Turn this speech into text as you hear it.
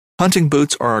Hunting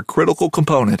boots are a critical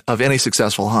component of any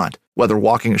successful hunt. Whether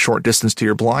walking a short distance to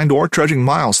your blind or trudging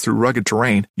miles through rugged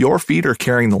terrain, your feet are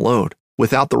carrying the load.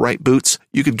 Without the right boots,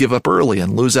 you could give up early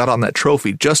and lose out on that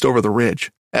trophy just over the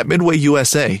ridge. At Midway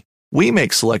USA, we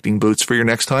make selecting boots for your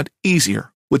next hunt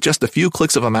easier. With just a few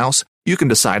clicks of a mouse, you can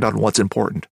decide on what's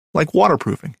important, like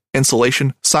waterproofing,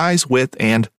 insulation, size, width,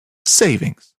 and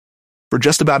savings. For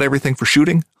just about everything for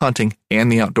shooting, hunting,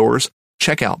 and the outdoors,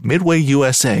 check out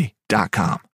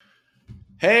MidwayUSA.com.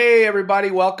 Hey everybody,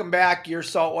 welcome back. Your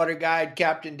Saltwater Guide,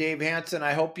 Captain Dave Hansen.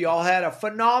 I hope you all had a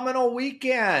phenomenal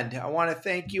weekend. I want to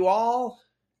thank you all.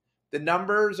 The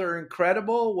numbers are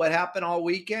incredible. What happened all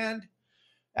weekend?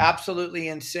 Absolutely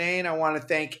insane. I want to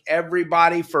thank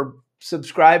everybody for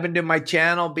subscribing to my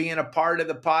channel, being a part of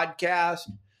the podcast,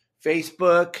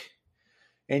 Facebook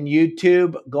and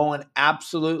YouTube, going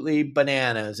absolutely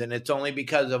bananas. And it's only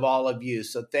because of all of you.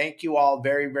 So thank you all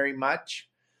very, very much.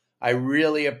 I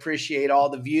really appreciate all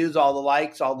the views, all the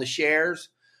likes, all the shares,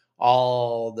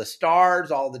 all the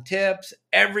stars, all the tips,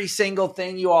 every single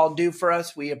thing you all do for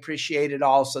us. We appreciate it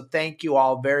all. So thank you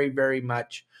all very, very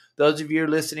much. Those of you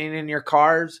listening in your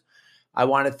cars, I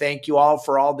want to thank you all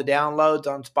for all the downloads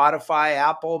on Spotify,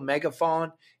 Apple,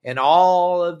 Megaphone, and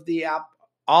all of the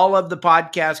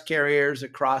podcast carriers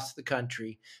across the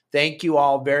country. Thank you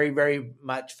all very, very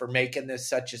much for making this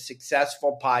such a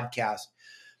successful podcast.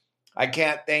 I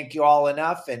can't thank you all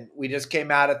enough, and we just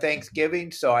came out of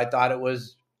Thanksgiving, so I thought it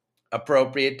was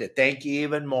appropriate to thank you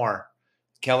even more.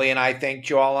 Kelly and I thanked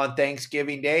you all on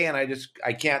Thanksgiving Day, and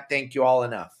I can't thank you all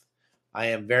enough. I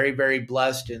am very, very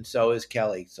blessed, and so is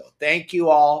Kelly. So thank you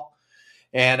all,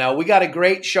 and we got a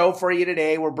great show for you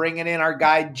today. We're bringing in our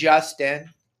guide, Justin,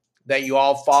 that you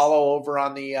all follow over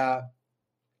on the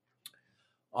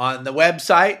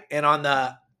website and on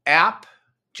the app.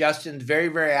 Justin's very,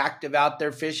 very active out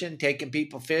there fishing, taking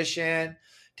people fishing,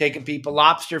 taking people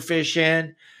lobster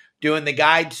fishing, doing the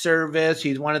guide service.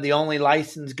 He's one of the only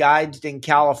licensed guides in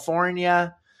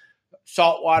California,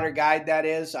 saltwater guide, that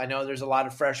is. I know there's a lot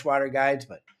of freshwater guides,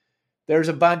 but there's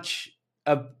a bunch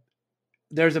of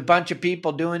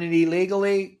people doing it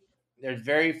illegally. There's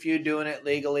very few doing it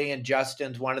legally, and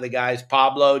Justin's one of the guys.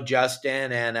 Pablo,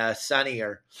 Justin, and Sonny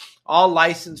are all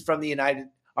licensed from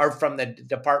the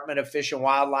Department of Fish and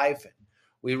Wildlife.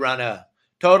 We run a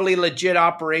totally legit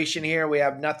operation here. We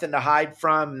have nothing to hide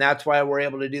from, and that's why we're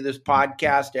able to do this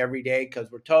podcast every day, because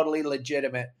we're totally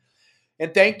legitimate.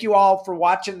 And thank you all for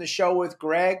watching the show with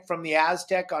Greg from the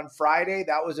Aztec on Friday.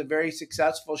 That was a very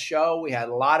successful show. We had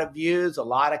a lot of views, a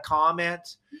lot of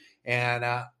comments, and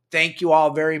thank you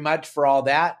all very much for all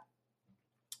that.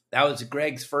 That was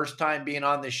Greg's first time being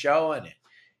on the show, and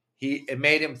it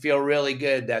made him feel really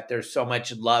good that there's so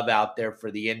much love out there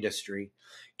for the industry.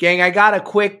 Gang, I got a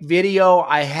quick video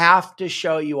I have to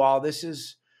show you all.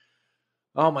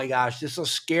 Oh my gosh, this will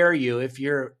scare you if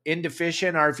you're into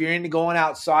fishing, or if you're into going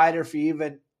outside, or if you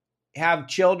even have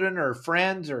children or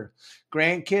friends or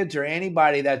grandkids or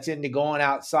anybody that's into going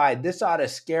outside. This ought to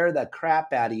scare the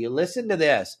crap out of you. Listen to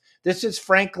this. This is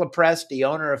Frank Lopresti,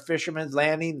 owner of Fisherman's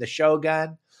Landing, the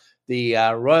Shogun, the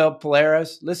Royal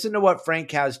Polaris. Listen to what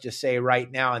Frank has to say right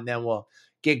now, and then we'll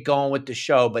get going with the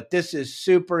show. But this is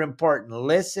super important.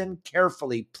 Listen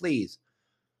carefully, please.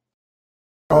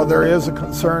 Oh, there is a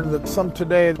concern that some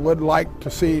today would like to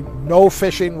see no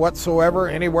fishing whatsoever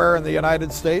anywhere in the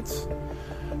United States,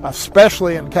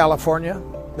 especially in California.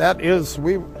 That is,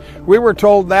 we were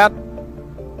told that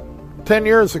 10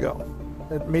 years ago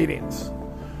at meetings,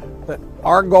 that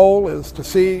our goal is to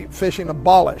see fishing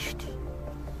abolished.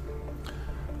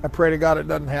 I pray to God it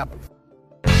doesn't happen.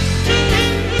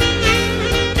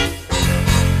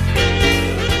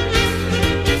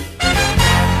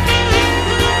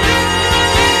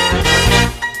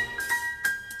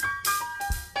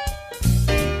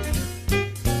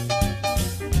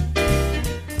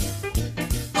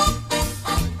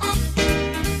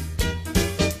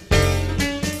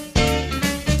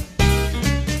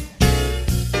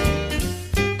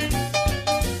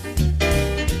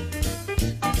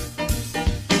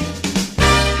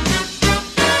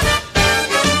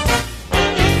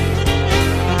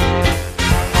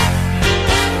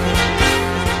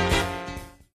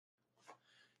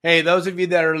 Hey, those of you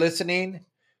that are listening,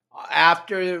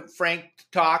 after Frank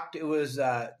talked, it was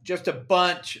just a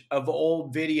bunch of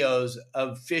old videos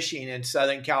of fishing in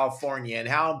Southern California and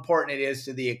how important it is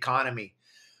to the economy.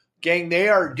 Gang, they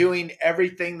are doing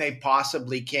everything they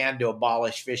possibly can to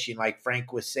abolish fishing, like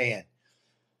Frank was saying.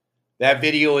 That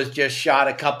video was just shot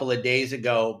a couple of days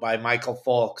ago by Michael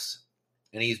Folks,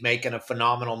 and he's making a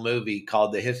phenomenal movie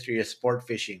called The History of Sport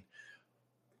Fishing.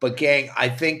 But gang, I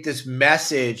think this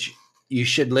message you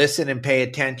should listen and pay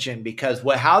attention, because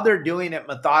how they're doing it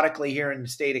methodically here in the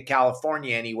state of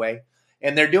California anyway,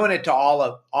 and they're doing it to all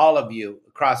of you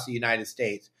across the United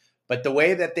States. But the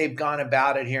way that they've gone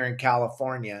about it here in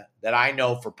California, that I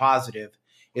know for positive,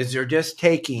 is they're just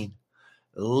taking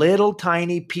little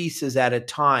tiny pieces at a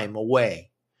time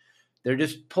away. They're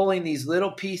just pulling these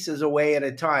little pieces away at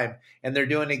a time, and they're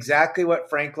doing exactly what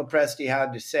Frank Lopresti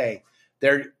had to say.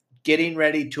 They're getting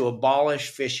ready to abolish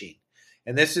fishing.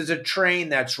 And this is a train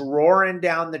that's roaring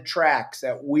down the tracks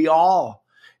that we all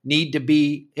need to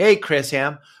be, hey, Chris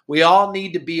Ham, we all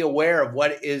need to be aware of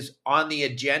what is on the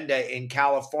agenda in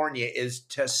California is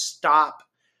to stop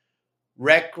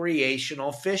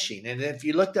recreational fishing. And if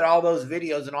you looked at all those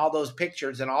videos and all those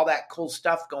pictures and all that cool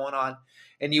stuff going on,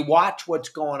 and you watch what's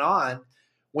going on,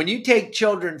 when you take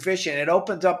children fishing, it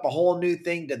opens up a whole new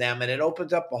thing to them, and it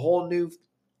opens up a whole new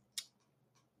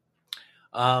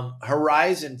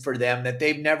horizon for them that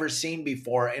they've never seen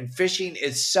before. And fishing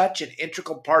is such an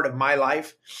integral part of my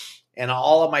life and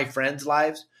all of my friends'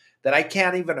 lives that I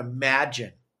can't even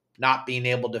imagine not being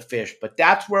able to fish. But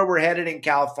that's where we're headed in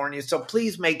California. So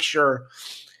please make sure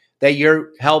that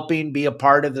you're helping be a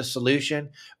part of the solution.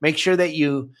 Make sure that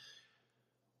you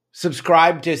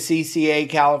subscribe to CCA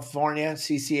California,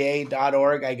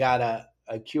 cca.org. I got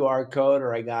a QR code,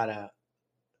 or I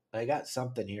got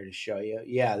something here to show you.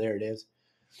 Yeah, there it is.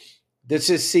 This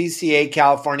is CCA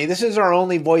California. This is our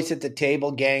only voice at the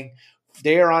table, gang.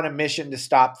 They are on a mission to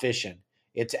stop fishing.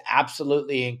 It's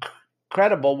absolutely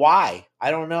incredible. Why? I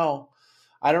don't know.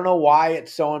 I don't know why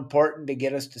it's so important to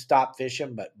get us to stop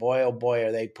fishing, but boy, oh boy,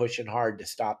 are they pushing hard to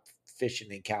stop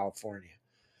fishing in California.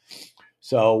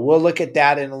 So we'll look at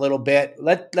that in a little bit.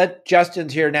 Let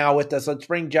Justin's here now with us. Let's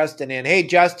bring Justin in. Hey,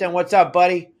 Justin, what's up,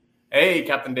 buddy? Hey,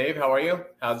 Captain Dave, how are you?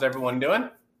 How's everyone doing?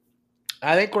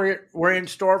 I think we're in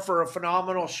store for a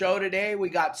phenomenal show today. We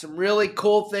got some really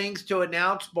cool things to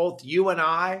announce, both you and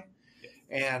I.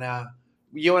 And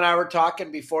you and I were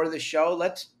talking before the show.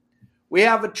 We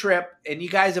have a trip, and you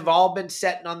guys have all been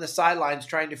sitting on the sidelines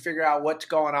trying to figure out what's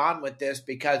going on with this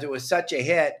because it was such a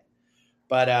hit.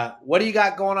 But what do you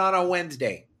got going on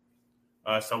Wednesday?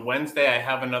 So Wednesday, I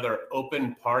have another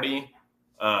open party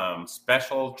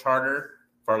special charter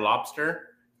for lobster.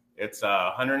 It's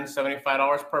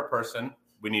 $175 per person.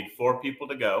 We need 4 people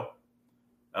to go.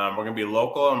 We're going to be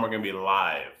local, and we're going to be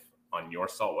live on Your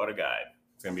Saltwater Guide.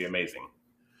 It's going to be amazing.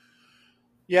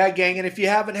 Yeah, gang. And if you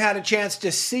haven't had a chance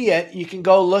to see it, you can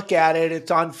go look at it. It's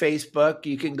on Facebook.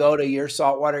 You can go to Your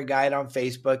Saltwater Guide on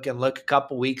Facebook and look. A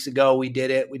couple weeks ago, we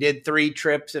did it. We did 3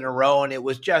 trips in a row, and it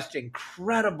was just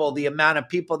incredible, the amount of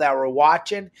people that were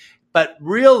watching. But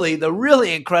really, the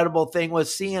really incredible thing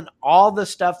was seeing all the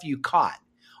stuff you caught,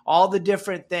 all the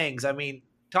different things. I mean,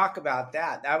 talk about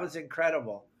that. That was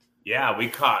incredible. Yeah, we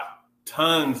caught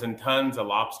tons and tons of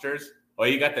lobsters. Oh,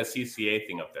 you got the CCA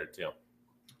thing up there, too.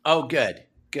 Oh, good.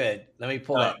 Good. Let me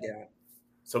pull that down.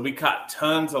 So we caught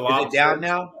tons of lobsters. Is it down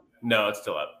now? No, it's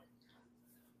still up.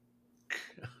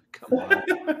 Come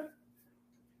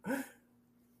on.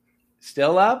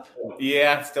 Still up?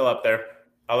 Yeah, it's still up there.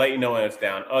 I'll let you know when it's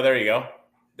down. Oh, there you go.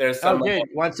 There's some. Oh, good.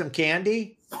 Want some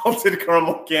candy? Salted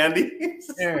caramel candy.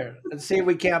 Here, let's see if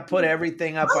we can't put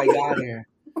everything up I got here.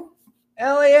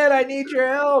 Elliot, I need your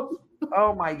help.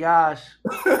 Oh, my gosh.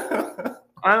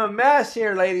 I'm a mess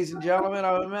here, ladies and gentlemen.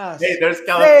 I'm a mess. Hey, there's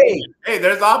California. Hey,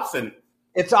 there's Opson.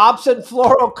 It's Opson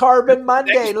Fluorocarbon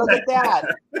Monday. Look at that.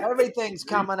 Everything's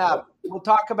coming up. We'll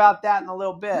talk about that in a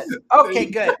little bit. Okay,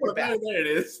 good. We're back. There it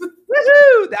is.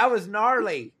 Woohoo! That was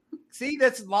gnarly. See,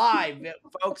 that's live,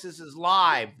 folks. This is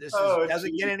live. This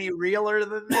doesn't get any realer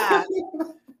than that.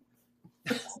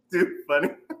 Dude, funny.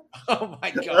 Oh,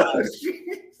 my gosh.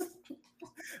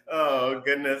 Oh,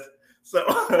 goodness. So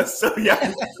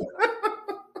yeah.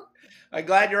 I'm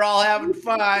glad you're all having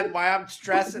fun. Why I'm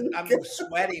stressing, I'm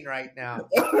sweating right now.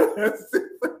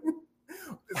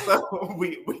 So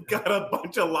we got a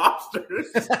bunch of lobsters.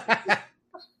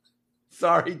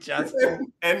 Sorry,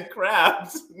 Justin. And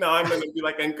crabs. Now I'm going to be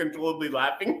like uncontrollably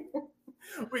laughing.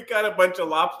 We got a bunch of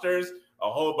lobsters, a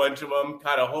whole bunch of them,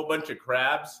 caught a whole bunch of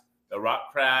crabs, the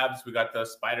rock crabs. We got the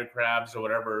spider crabs or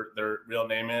whatever their real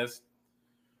name is.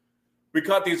 We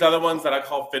caught these other ones that I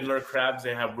call fiddler crabs.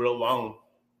 They have real long,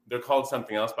 they're called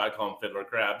something else, but I call them fiddler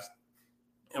crabs.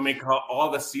 And we caught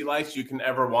all the sea lice you can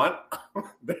ever want.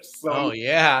 Oh,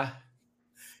 yeah.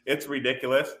 It's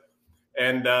ridiculous.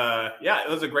 And, yeah, it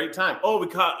was a great time. Oh, we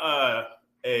caught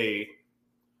a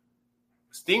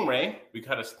stingray. We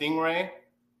caught a stingray.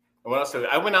 And what else?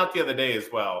 I went out the other day as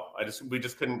well. We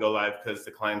just couldn't go live because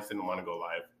the clients didn't want to go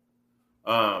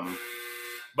live.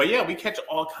 But, yeah, we catch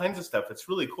all kinds of stuff. It's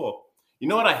really cool. You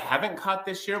know what I haven't caught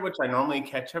this year, which I normally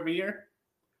catch every year?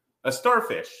 A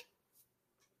starfish.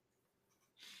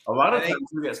 A lot of times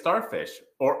we get starfish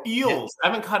or eels. I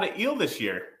haven't caught an eel this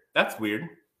year. That's weird.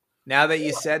 Now that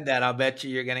you said that, I'll bet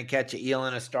you're going to catch an eel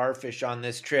and a starfish on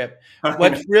this trip.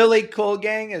 What's really cool,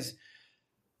 gang, is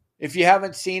if you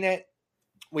haven't seen it,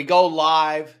 we go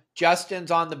live. Justin's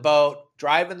on the boat,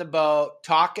 driving the boat,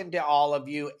 talking to all of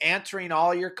you, answering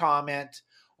all your comments.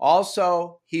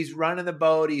 Also, he's running the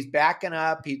boat. He's backing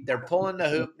up. They're pulling the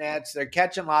hoop nets. They're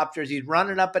catching lobsters. He's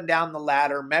running up and down the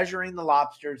ladder, measuring the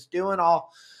lobsters, doing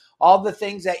all the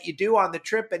things that you do on the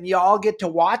trip, and you all get to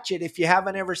watch it if you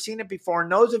haven't ever seen it before.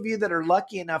 And those of you that are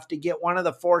lucky enough to get one of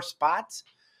the 4 spots,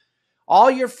 all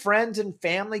your friends and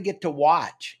family get to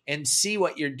watch and see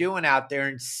what you're doing out there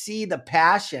and see the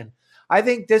passion. I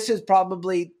think this is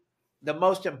probably the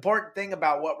most important thing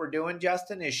about what we're doing,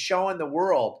 Justin, is showing the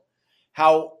world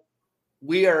how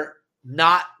we are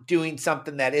not doing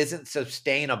something that isn't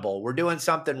sustainable. We're doing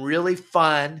something really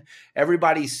fun.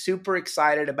 Everybody's super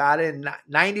excited about it. And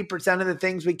 90% of the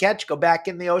things we catch go back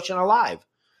in the ocean alive.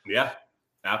 Yeah,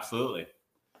 absolutely.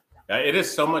 It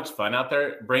is so much fun out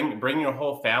there. Bring your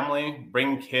whole family,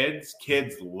 bring kids.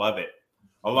 Kids love it.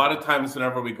 A lot of times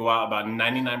whenever we go out, about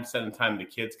 99% of the time, the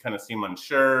kids kind of seem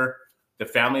unsure. The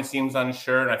family seems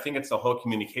unsure. And I think it's the whole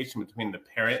communication between the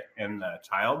parent and the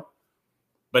child.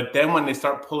 But then when they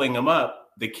start pulling them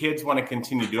up, the kids want to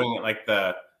continue doing it. Like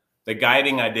the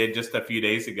guiding I did just a few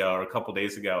days ago or a couple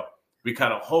days ago, we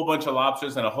caught a whole bunch of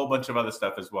lobsters and a whole bunch of other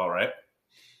stuff as well, right?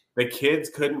 The kids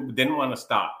didn't want to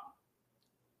stop.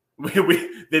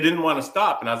 They didn't want to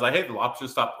stop. And I was like, hey, the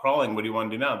lobsters stopped crawling. What do you want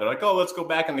to do now? They're like, oh, let's go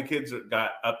back. And the kids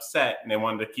got upset and they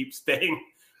wanted to keep staying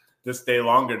to stay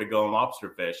longer to go and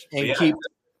lobster fish. And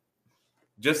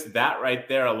just that right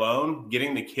there alone,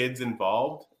 getting the kids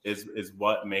involved is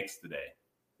what makes the day.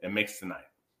 It makes the night.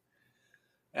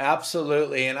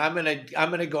 Absolutely. And I'm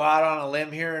gonna go out on a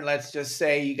limb here, and let's just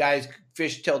say you guys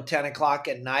fish till 10 o'clock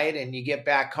at night and you get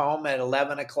back home at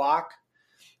 11 o'clock.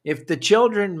 If the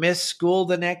children miss school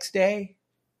the next day,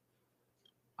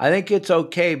 I think it's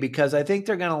okay, because I think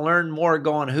they're going to learn more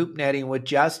going hoop netting with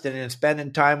Justin and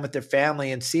spending time with their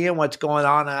family and seeing what's going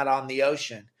on out on the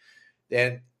ocean.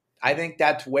 Then I think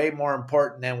that's way more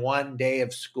important than one day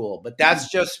of school. But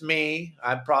that's just me.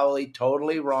 I'm probably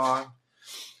totally wrong.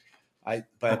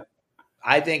 But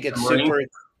I think it's super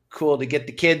cool to get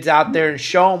the kids out there and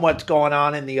show them what's going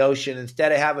on in the ocean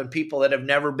instead of having people that have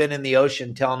never been in the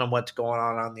ocean telling them what's going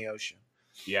on the ocean.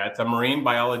 Yeah, it's a marine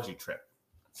biology trip.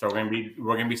 So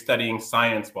we're gonna be studying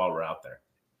science while we're out there.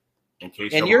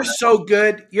 And you're so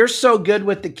good. You're so good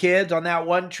with the kids. On that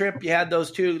one trip, you had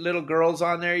those 2 little girls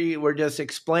on there. You were just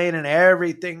explaining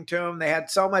everything to them. They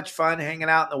had so much fun hanging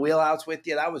out in the wheelhouse with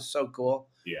you. That was so cool.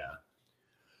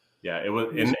 Yeah, it was,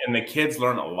 and the kids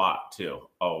learn a lot too.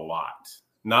 A lot.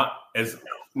 Not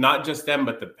just them,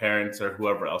 but the parents or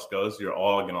whoever else goes. You're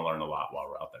all going to learn a lot while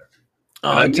we're out there.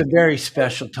 Oh, it's a very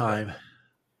special time.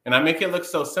 And I make it look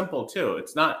so simple too.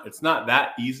 It's not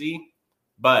that easy,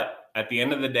 but at the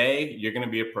end of the day, you're going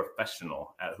to be a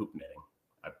professional at hoop netting.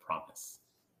 I promise.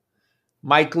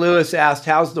 Mike Lewis asked,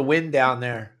 "How's the wind down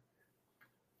there?"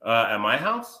 At my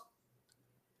house,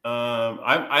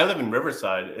 I live in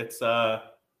Riverside. It's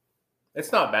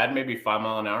not bad. Maybe 5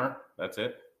 miles an hour. That's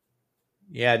it.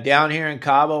 Yeah, down here in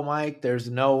Cabo, Mike, there's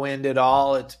no wind at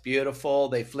all. It's beautiful.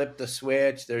 They flipped the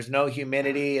switch. There's no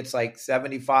humidity. It's like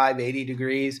 75, 80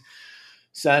 degrees.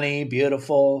 Sunny,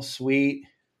 beautiful, sweet.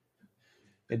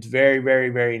 It's very, very,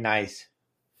 very nice.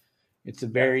 It's a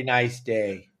very nice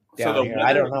day down here.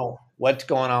 I don't know what's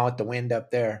going on with the wind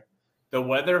up there. The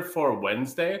weather for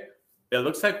Wednesday, it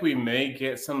looks like we may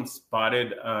get some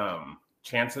spotted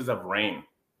chances of rain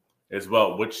as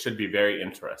well, which should be very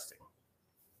interesting.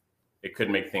 It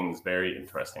could make things very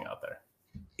interesting out there.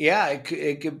 Yeah,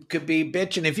 it could be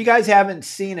bitching. If you guys haven't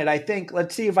seen it, I think,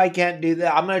 let's see if I can't do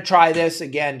that. I'm going to try this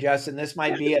again, Justin. This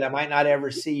might be it. I might not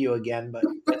ever see you again, but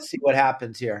let's see what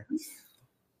happens here.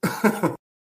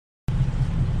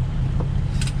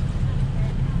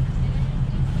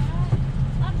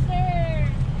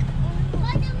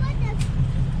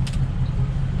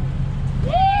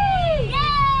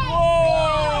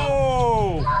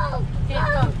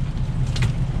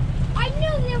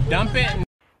 Dump it.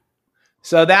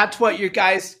 So that's what you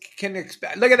guys can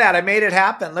expect. Look at that. I made it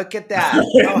happen. Look at that.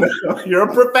 You're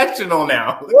a professional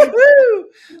now. Woo-hoo!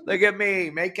 Look at me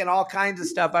making all kinds of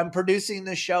stuff. I'm producing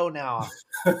the show now.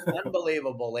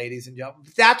 Unbelievable, ladies and gentlemen.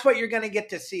 That's what you're going to get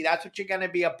to see. That's what you're going to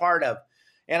be a part of.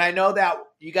 And I know that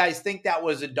you guys think that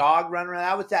was a dog runner.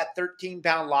 That was that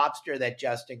 13-pound lobster that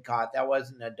Justin caught. That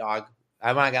wasn't a dog.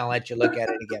 I'm not going to let you look at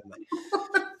it again. But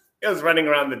It was running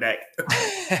around the deck.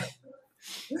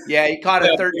 Yeah, he caught a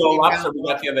That big old 13 lobster we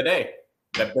got the other day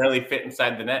that barely fit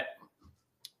inside the net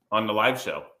on the live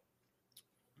show.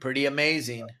 Pretty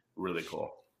amazing. Really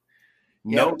cool.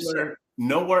 Yep.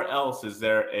 Nowhere else is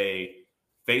there a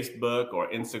Facebook or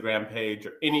Instagram page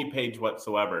or any page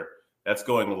whatsoever that's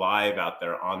going live out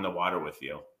there on the water with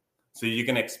you. So you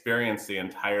can experience the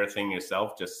entire thing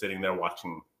yourself just sitting there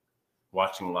watching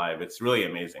live. It's really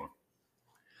amazing.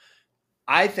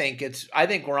 I think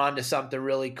we're on to something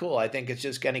really cool. I think it's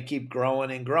just going to keep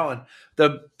growing and growing.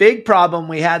 The big problem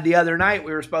we had the other night,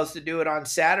 we were supposed to do it on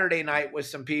Saturday night with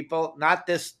some people, not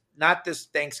this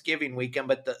Thanksgiving weekend,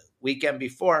 but the weekend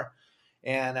before.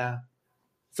 And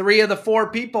 3 of the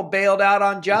 4 people bailed out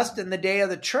on Justin the day of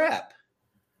the trip.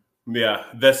 Yeah,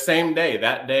 the same day,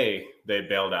 that day they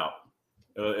bailed out.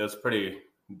 It was pretty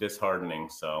disheartening.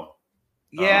 So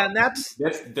yeah, and that's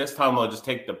this time we'll just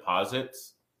take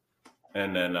deposits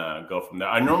and then go from there.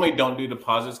 I normally don't do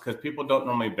deposits because people don't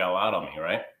normally bail out on me,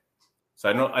 right? So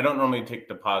I don't normally take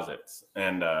deposits,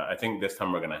 and I think this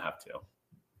time we're gonna have to.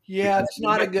 Yeah, it's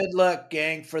not a good look,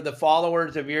 gang, for the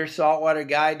followers of your Saltwater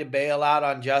Guide to bail out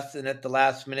on Justin at the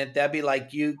last minute. That'd be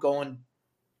like you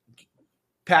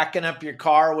packing up your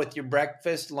car with your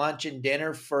breakfast, lunch, and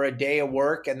dinner for a day of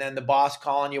work, and then the boss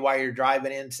calling you while you're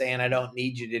driving in saying, "I don't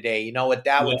need you today." You know what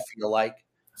that would feel like?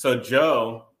 So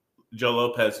Joe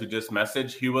Lopez, who just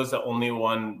messaged, he was the only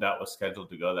one that was scheduled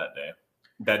to go that day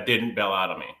that didn't bail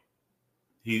out on me.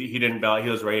 He didn't bail out. He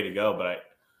was ready to go, but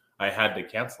I had to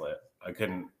cancel it. I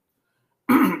couldn't.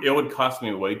 It would cost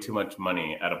me way too much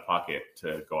money out of pocket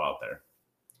to go out there.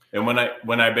 And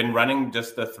when I've been running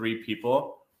just the 3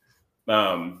 people,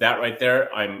 that right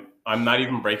there, I'm not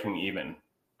even breaking even.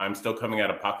 I'm still coming out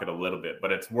of pocket a little bit,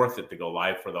 but it's worth it to go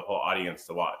live for the whole audience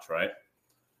to watch, right?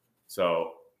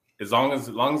 So as long as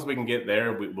we can get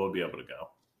there, we'll be able to go.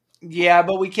 Yeah,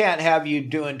 but we can't have you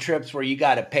doing trips where you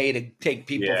got to pay to take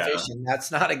people fishing.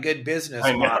 That's not a good business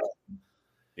model.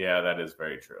 Yeah, that is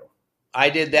very true. I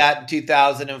did that in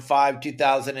 2005,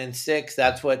 2006.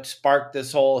 That's what sparked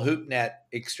this whole HoopNet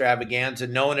extravaganza.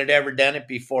 No one had ever done it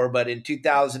before, but in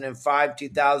 2005,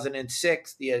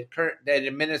 2006, the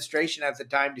administration at the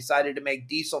time decided to make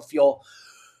diesel fuel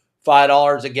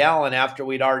 $5 a gallon after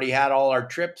we'd already had all our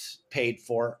trips paid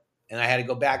for. And I had to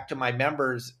go back to my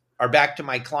members or back to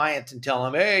my clients and tell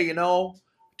them, "Hey,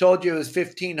 told you it was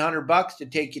 $1,500 to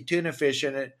take you tuna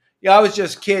fishing." Yeah, I was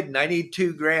just kidding. I need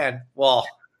 $2,000. Well,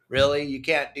 really? You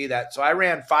can't do that. So I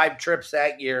ran 5 trips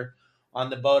that year on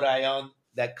the boat I owned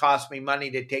that cost me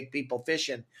money to take people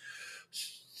fishing.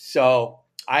 So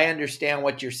I understand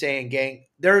what you're saying, gang.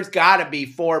 There's got to be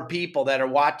 4 people that are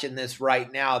watching this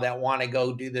right now that want to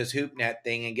go do this HoopNet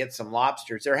thing and get some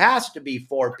lobsters. There has to be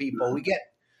 4 people. We get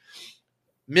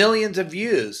millions of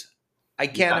views. I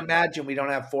can't imagine we don't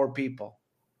have 4 people.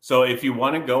 So if you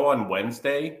want to go on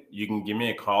Wednesday, you can give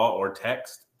me a call or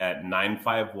text at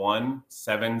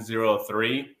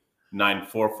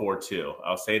 951-703-9442.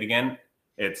 I'll say it again.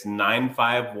 It's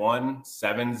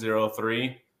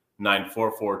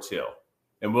 951-703-9442.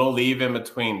 And we'll leave in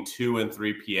between 2 and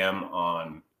 3 p.m.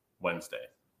 on Wednesday.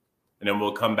 And then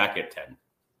we'll come back at 10.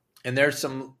 And there's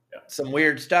some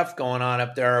weird stuff going on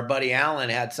up there. Our buddy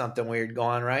Alan had something weird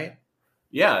going, right?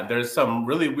 Yeah, there's some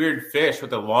really weird fish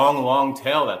with a long, long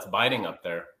tail that's biting up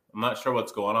there. I'm not sure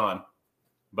what's going on.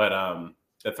 But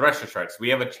the thresher sharks, we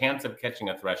have a chance of catching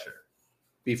a thresher.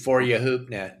 Before you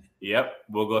HoopNet. Yep,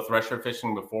 we'll go thresher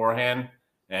fishing beforehand.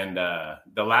 And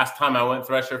the last time I went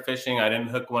thresher fishing, I didn't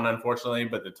hook one, unfortunately.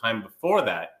 But the time before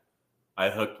that, I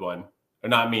hooked one. Or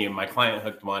not me, my client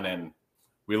hooked one, and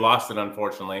we lost it,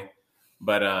 unfortunately.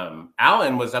 But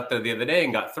Alan was up there the other day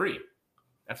and got 3.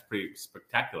 That's pretty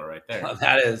spectacular right there. Oh,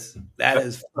 that is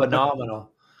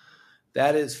phenomenal.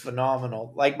 That is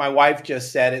phenomenal. Like my wife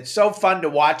just said, it's so fun to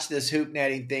watch this hoop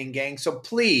netting thing, gang. So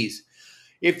please,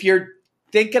 if you're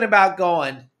thinking about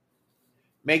going,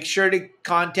 make sure to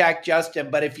contact Justin.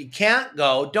 But if you can't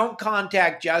go, don't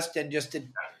contact Justin just to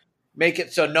make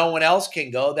it so no one else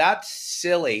can go. That's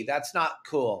silly. That's not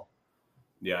cool.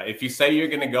 Yeah, if you say you're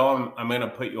going to go, I'm going to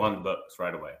put you on the books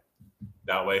right away.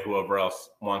 That way, whoever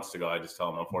else wants to go, I just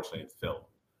tell them, unfortunately, it's filled.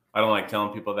 I don't like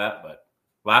telling people that, but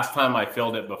last time I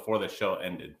filled it before the show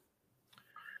ended.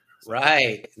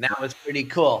 Right. And that was pretty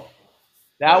cool.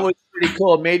 That was pretty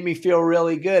cool. It made me feel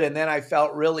really good. And then I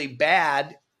felt really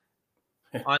bad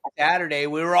on Saturday.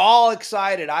 We were all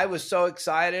excited. I was so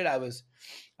excited. I was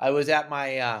at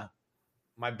my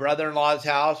my brother-in-law's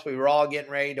house. We were all getting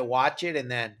ready to watch it.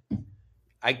 And then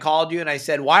I called you and I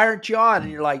said, "Why aren't you on?"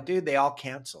 And you're like, "Dude, they all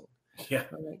canceled." Yeah,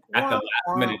 like, at the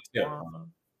last minute too.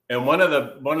 And one of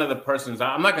the persons,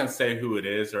 I'm not going to say who it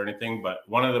is or anything, but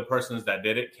one of the persons that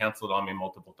did it canceled on me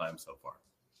multiple times so far.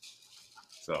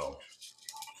 So,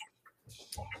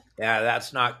 yeah,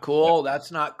 that's not cool. Yeah.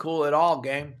 That's not cool at all,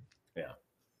 gang. Yeah,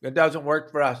 it doesn't work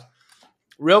for us.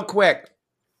 Real quick,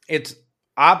 it's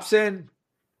Opsin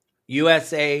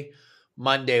USA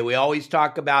Monday. We always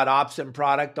talk about Opsin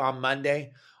product on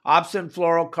Monday. Opsin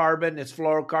fluorocarbon is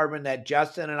fluorocarbon that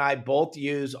Justin and I both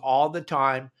use all the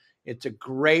time. It's a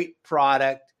great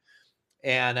product.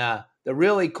 And the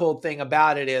really cool thing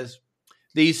about it is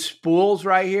these spools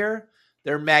right here,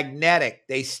 they're magnetic.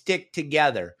 They stick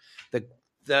together.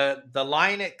 The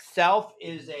line itself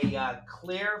is a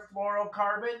clear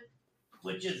fluorocarbon,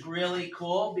 which is really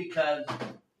cool because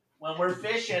when we're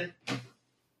fishing,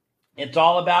 it's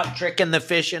all about tricking the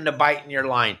fish into biting your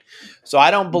line. So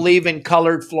I don't believe in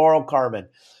colored fluorocarbon.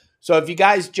 So if you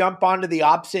guys jump onto the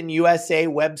Opsin USA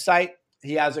website,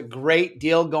 he has a great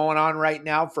deal going on right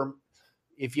now. For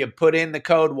if you put in the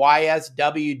code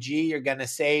YSWG, you're going to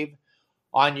save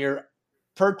on your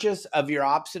purchase of your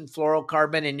Opsin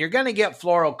fluorocarbon, and you're going to get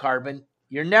fluorocarbon.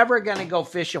 You're never going to go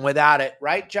fishing without it,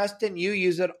 right, Justin? You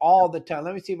use it all the time.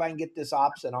 Let me see if I can get this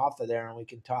Opsin off of there and we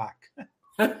can talk.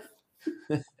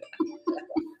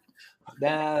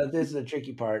 Nah, this is the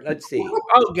tricky part. Let's see.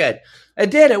 Oh, good.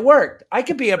 It did. It worked. I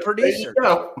could be a producer.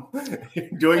 You're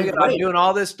doing I'm doing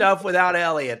all this stuff without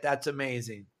Elliot. That's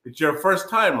amazing. It's your first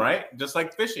time, right? Just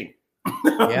like fishing.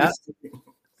 Yeah.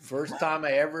 First time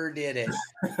I ever did it.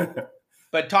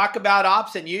 But talk about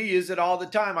Opsin. You use it all the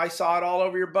time. I saw it all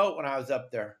over your boat when I was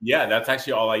up there. Yeah, that's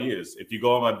actually all I use. If you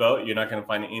go on my boat, you're not going to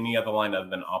find any other line other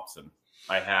than Opsin.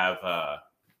 I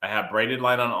have braided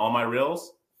line on all my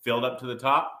reels, filled up to the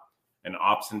top, and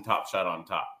Opsin top shot on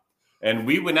top. And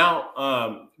we went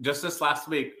out just this last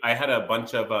week. I had a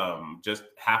bunch of just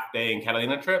half day in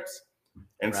Catalina trips.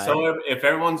 And so if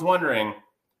everyone's wondering,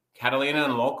 Catalina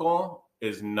and local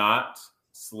is not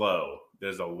slow.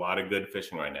 There's a lot of good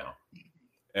fishing right now.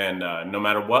 And no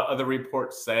matter what other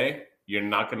reports say, you're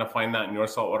not going to find that in your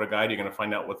saltwater guide. You're going to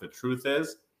find out what the truth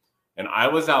is. And I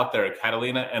was out there at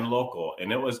Catalina and local,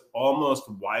 and it was almost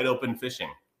wide open fishing,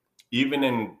 even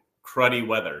in cruddy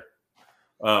weather.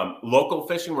 Local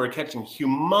fishing, we're catching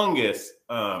humongous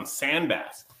sand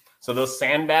bass. So those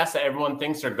sand bass that everyone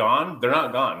thinks are gone, they're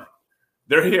not gone.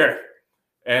 They're here.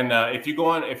 And if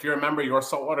you remember your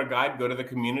saltwater guide, go to the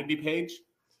community page,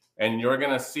 and you're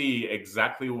going to see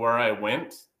exactly where I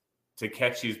went to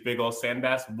catch these big old sand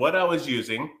bass, what I was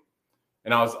using.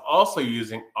 And I was also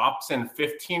using Opsin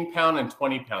 15-pound and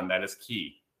 20-pound. That is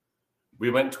key.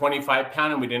 We went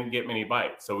 25-pound and we didn't get many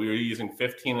bites. So we were using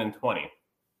 15 and 20.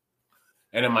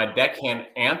 And in my deckhand,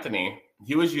 Anthony,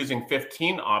 he was using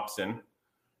 15 Opsin,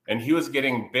 and he was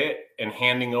getting bit and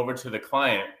handing over to the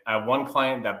client. I have one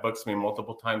client that books me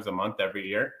multiple times a month every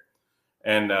year.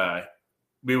 And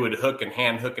we would hook and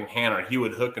hand, or he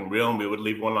would hook and reel, and we would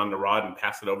leave one on the rod and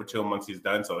pass it over to him once he's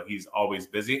done. So he's always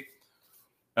busy.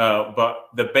 But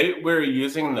the bait we were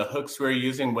using, the hooks we were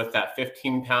using with that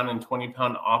 15-pound and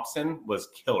 20-pound Opsin was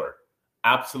killer.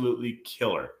 Absolutely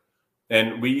killer.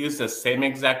 And we used the same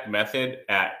exact method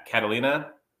at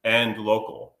Catalina and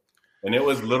local. And it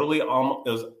was literally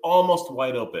almost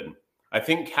wide open. I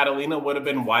think Catalina would have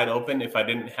been wide open if I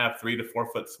didn't have 3 to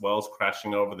 4 foot swells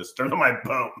crashing over the stern of my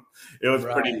boat. It was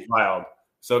pretty wild.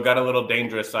 So it got a little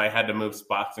dangerous. So I had to move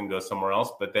spots and go somewhere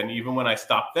else. But then even when I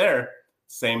stopped there,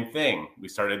 same thing. We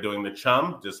started doing the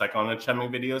chum, just like on the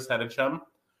chumming videos, had a chum.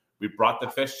 We brought the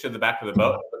fish to the back of the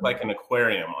boat. It looked like an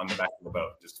aquarium on the back of the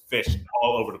boat. Just fish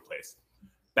all over the place.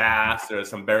 Bass, there was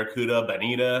some barracuda,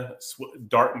 bonita,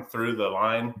 darting through the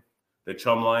line, the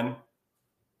chum line.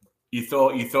 You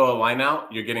throw a line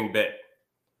out, you're getting bit.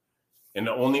 And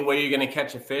the only way you're going to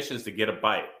catch a fish is to get a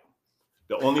bite.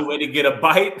 The only way to get a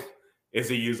bite is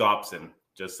to use Opsin.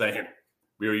 Just saying.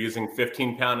 We were using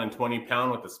 15-pound and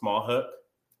 20-pound with a small hook.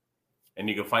 And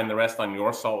you can find the rest on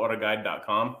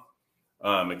yoursaltwaterguide.com.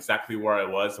 Exactly where I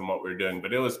was and what we were doing.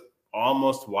 But it was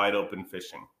almost wide open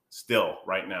fishing. Still,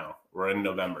 right now. We're in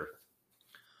November.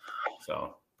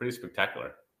 So, pretty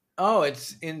spectacular. Oh,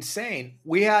 it's insane.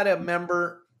 We had a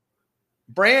member,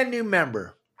 brand new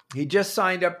member. He just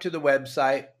signed up to the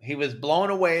website. He was blown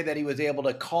away that he was able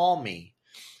to call me.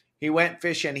 He went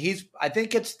fishing. I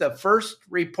think it's the first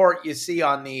report you see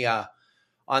on the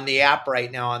app right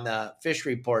now on the fish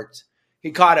reports.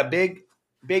 He caught a big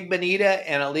bonita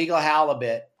and a legal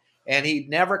halibut, and he'd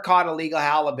never caught a legal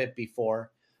halibut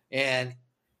before. And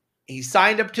he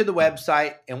signed up to the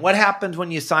website. And what happens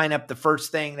when you sign up? The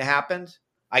first thing that happens,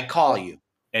 I call you.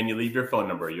 And you leave your phone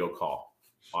number, you'll call.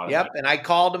 Yep. And I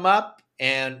called him up,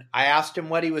 And I asked him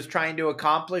what he was trying to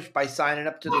accomplish by signing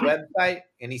up to the website.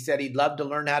 And he said he'd love to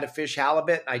learn how to fish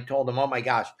halibut. And I told him, oh my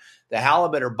gosh, the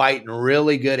halibut are biting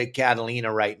really good at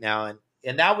Catalina right now.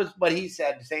 And that was what he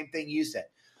said. The same thing you said.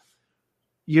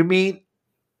 You mean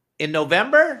in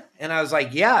November? And I was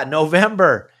like, yeah,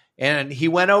 November. And he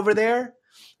went over there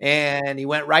and he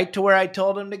went right to where I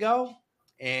told him to go.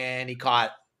 And he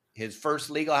caught his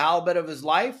first legal halibut of his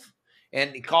life.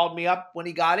 And he called me up when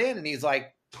he got in and he's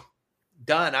like,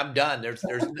 done. I'm done. There's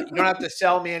you don't have to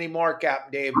sell me anymore,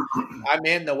 Captain Dave. I'm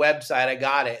in the website. I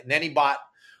got it. And then he bought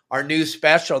our new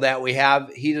special that we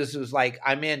have. He just was like,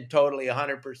 I'm in totally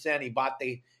 100%. He bought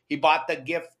the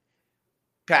gift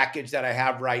package that I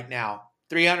have right now.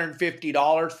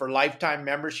 $350 for lifetime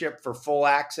membership for full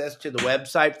access to the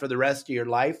website for the rest of your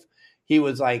life. He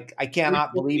was like, I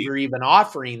cannot believe you're even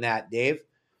offering that, Dave.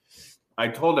 I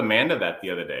told Amanda that the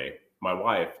other day, my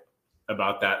wife,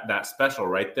 about that special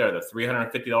right there, the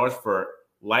 $350 for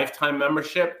lifetime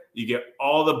membership. You get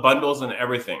all the bundles and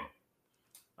everything.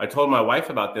 I told my wife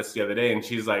about this the other day, and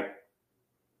she's like,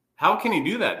 how can he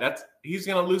do that? He's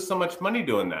going to lose so much money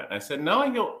doing that. And I said,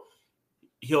 no,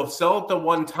 he'll sell it the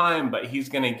one time, but he's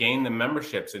going to gain the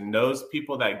memberships. And those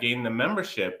people that gain the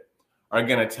membership are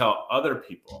going to tell other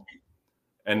people.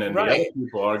 And then the other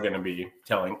people are going to be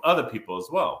telling other people as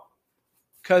well.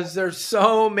 Because there's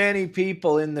so many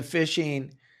people in the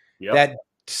fishing that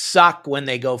suck when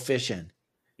they go fishing.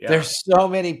 Yeah. There's so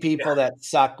many people that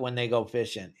suck when they go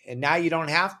fishing. And now you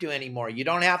don't have to anymore. You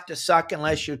don't have to suck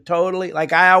unless you're totally,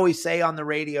 like I always say on the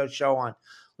radio show on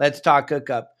Let's Talk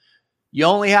Hookup, you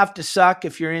only have to suck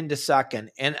if you're into sucking.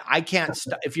 And I can't,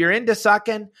 if you're into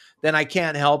sucking, then I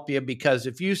can't help you, because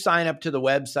if you sign up to the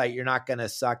website, you're not going to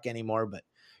suck anymore. But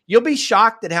you'll be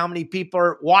shocked at how many people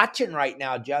are watching right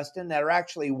now, Justin, that are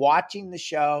actually watching the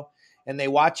show, and they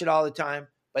watch it all the time,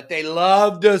 but they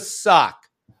love to suck.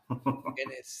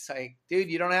 And it's like, dude,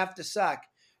 you don't have to suck.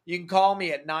 You can call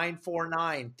me at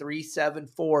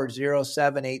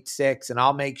 949-374-0786, and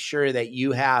I'll make sure that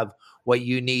you have what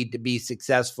you need to be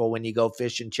successful when you go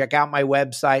fishing. Check out my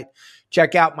website.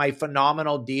 Check out my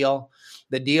phenomenal deal.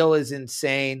 The deal is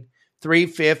insane.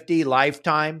 $350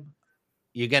 lifetime.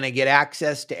 You're going to get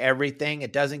access to everything.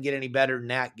 It doesn't get any better than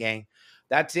that, gang.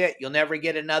 That's it. You'll never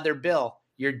get another bill.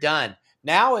 You're done.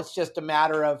 Now it's just a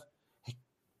matter of,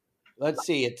 let's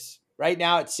see, right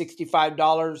now it's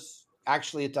 $65.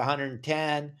 Actually, it's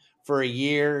 $110 for a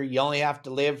year. You only have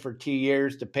to live for 2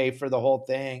 years to pay for the whole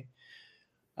thing.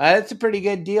 That's a pretty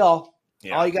good deal.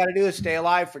 Yeah. All you got to do is stay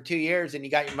alive for 2 years and you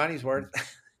got your money's worth.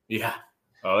 Yeah.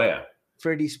 Oh, yeah.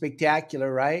 Pretty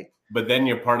spectacular, right? But then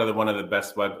you're part of the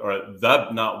best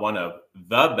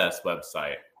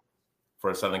website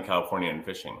for Southern California and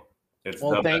fishing. It's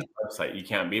the best website. You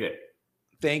can't beat it.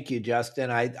 Thank you,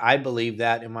 Justin. I believe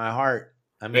that in my heart.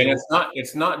 I mean, and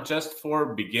it's not just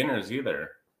for beginners either.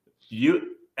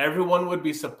 Everyone would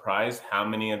be surprised how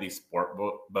many of these sport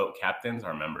boat captains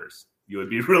are members. You would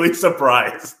be really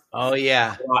surprised. Oh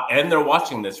yeah. And they're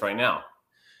watching this right now.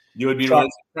 You would be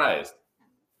really surprised.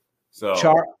 So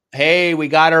hey, we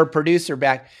got our producer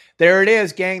back. There it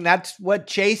is, gang. That's what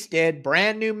Chase did.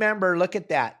 Brand new member. Look at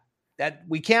that. That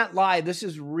we can't lie. This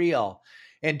is real.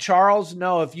 And Charles,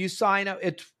 no, if you sign up,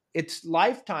 it's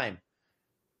lifetime.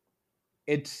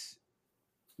 You're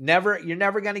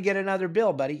never going to get another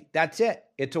bill, buddy. That's it.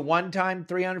 It's a one-time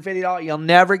 $350. You'll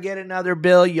never get another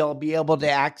bill. You'll be able to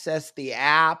access the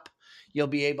app. You'll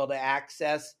be able to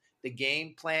access the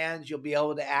game plans. You'll be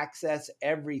able to access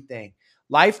everything.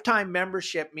 Lifetime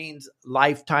membership means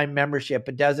lifetime membership.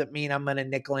 It doesn't mean I'm going to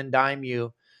nickel and dime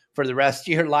you for the rest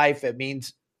of your life. It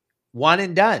means one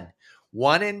and done.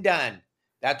 One and done.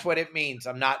 That's what it means.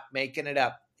 I'm not making it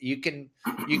up. You can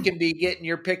be getting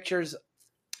your pictures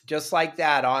just like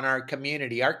that on our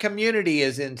community. Our community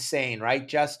is insane, right,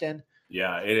 Justin?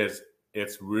 Yeah, it is.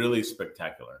 It's really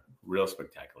spectacular. Real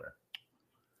spectacular.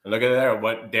 And look at there,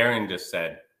 what Darren just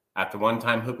said. After one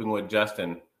time hooping with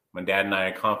Justin, my dad and I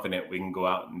are confident we can go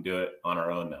out and do it on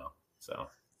our own now. So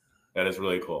that is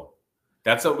really cool.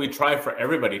 That's what we try for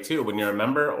everybody too. When you're a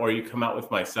member, or you come out with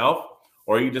myself,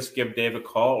 or you just give Dave a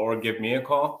call or give me a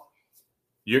call,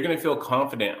 you're going to feel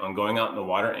confident on going out in the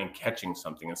water and catching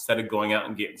something instead of going out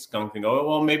and getting skunked and go,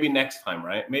 well, maybe next time,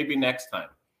 right? Maybe next time.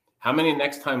 How many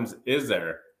next times is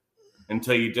there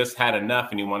until you just had enough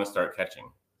and you want to start catching?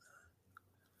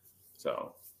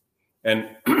 So, and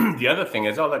the other thing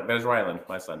is, oh, look, there's Ryland,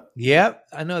 my son. Yep,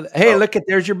 I know that. Hey, look,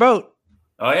 there's your boat.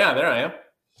 Oh, yeah, there I am.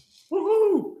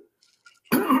 Woohoo!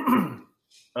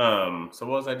 So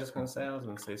what was I just going to say? I was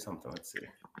going to say something. Let's see.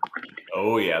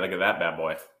 Oh, yeah, look at that bad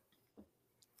boy.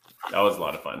 That was a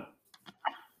lot of fun.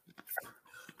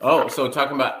 Oh, so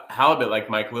talking about halibut, like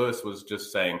Mike Lewis was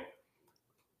just saying.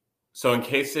 So in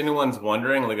case anyone's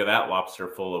wondering, look at that lobster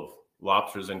full of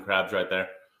lobsters and crabs right there.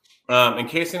 In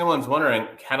case anyone's wondering,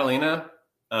 Catalina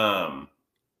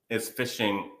is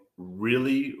fishing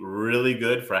really, really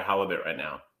good for halibut right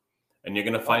now. And you're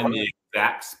going to find the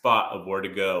exact spot of where to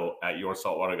go at your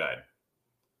Saltwater Guide.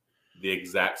 The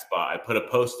exact spot. I put a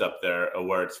post up there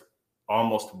where it's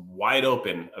almost wide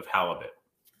open of halibut.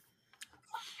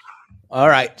 All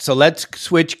right, so let's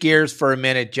switch gears for a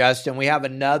minute, Justin. We have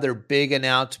another big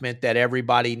announcement that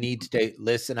everybody needs to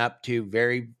listen up to.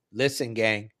 Listen,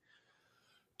 gang.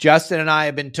 Justin and I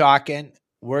have been talking.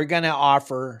 We're going to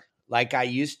offer, like I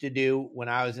used to do when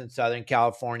I was in Southern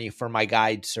California for my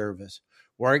guide service,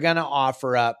 we're going to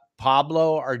offer up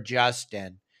Pablo or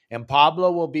Justin. And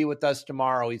Pablo will be with us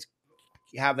tomorrow. He's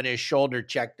having his shoulder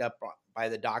checked up by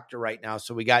the doctor right now.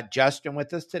 So we got Justin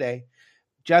with us today.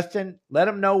 Justin, let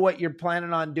them know what you're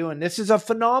planning on doing. This is a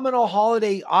phenomenal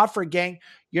holiday offer, gang.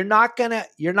 You're not gonna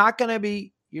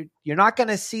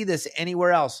see this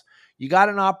anywhere else. You got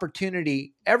an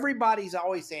opportunity. Everybody's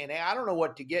always saying, "Hey, I don't know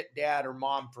what to get Dad or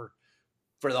Mom for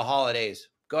the holidays."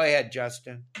 Go ahead,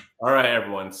 Justin. All right,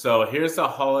 everyone. So here's the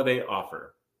holiday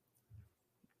offer.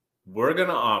 We're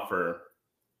gonna offer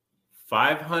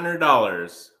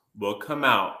 $500. Will come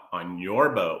out on your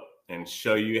boat and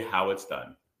show you how it's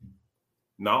done.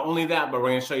 Not only that, but we're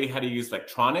going to show you how to use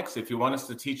electronics. If you want us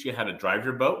to teach you how to drive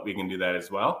your boat, we can do that as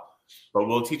well. But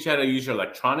we'll teach you how to use your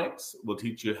electronics. We'll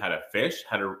teach you how to fish,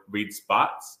 how to read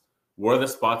spots, where the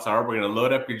spots are. We're going to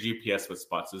load up your GPS with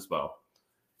spots as well.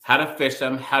 How to fish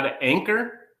them, how to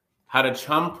anchor, how to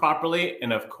chum properly.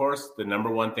 And of course, the number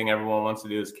one thing everyone wants to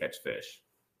do is catch fish.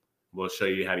 We'll show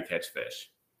you how to catch fish.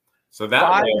 So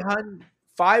that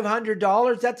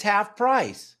 $500, that's half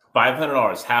price.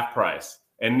 $500, half price.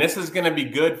 And this is going to be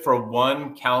good for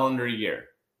 1 calendar year.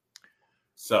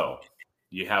 So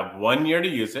you have 1 year to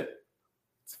use it.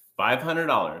 It's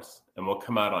 $500 and we'll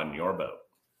come out on your boat.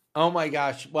 Oh my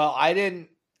gosh. Well, I didn't.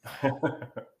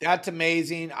 That's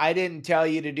amazing. I didn't tell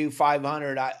you to do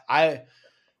 500.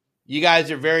 You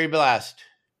guys are very blessed.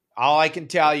 All I can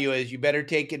tell you is you better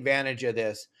take advantage of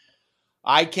this.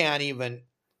 I can't even.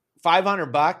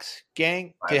 $500,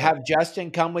 gang, to have Justin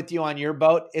come with you on your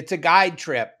boat. It's a guide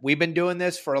trip. We've been doing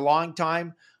this for a long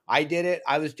time. I did it.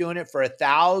 I was doing it for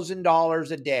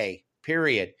 $1,000 a day,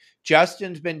 period.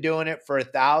 Justin's been doing it for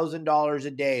 $1,000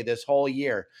 a day this whole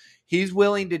year. He's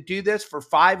willing to do this for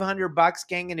 $500,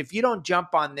 gang. And if you don't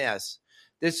jump on this,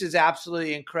 this is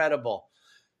absolutely incredible.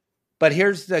 But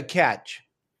here's the catch.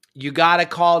 You got to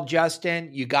call Justin.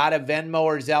 You got to Venmo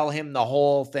or Zelle him the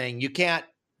whole thing. You can't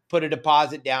put a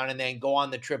deposit down and then go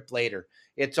on the trip later.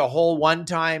 It's a whole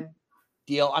one-time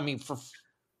deal. I mean, for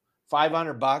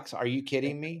 $500, are you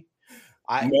kidding me?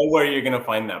 Nowhere you're going to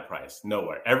find that price.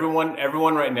 Nowhere. Everyone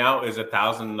right now is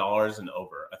 $1,000 and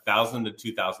over. $1,000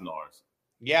 to $2,000.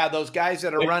 Yeah, those guys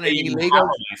that are running illegal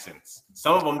license.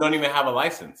 Some of them don't even have a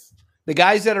license. The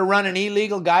guys that are running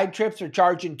illegal guide trips are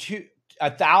charging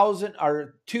 $1,000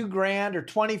 or $2,000 or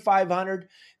 $2,500.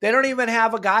 They don't even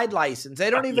have a guide license. They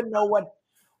don't even know what.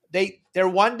 They're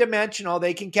one-dimensional.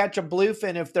 They can catch a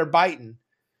bluefin if they're biting.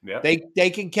 Yep. They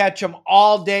can catch them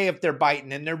all day if they're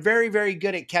biting, and they're very, very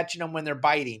good at catching them when they're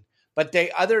biting. But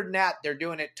other than that, they're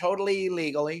doing it totally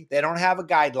illegally. They don't have a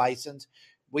guide license.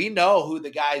 We know who the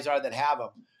guys are that have them.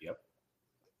 Yep.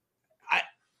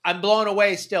 I'm blown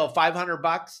away still.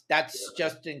 $500. That's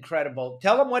just incredible.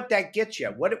 Tell them what that gets you.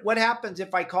 What happens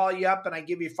if I call you up and I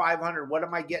give you $500? What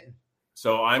am I getting?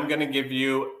 So I'm going to give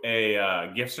you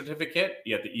a gift certificate.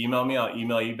 You have to email me. I'll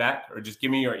email you back. Or just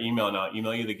give me your email and I'll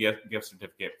email you the gift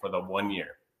certificate for the 1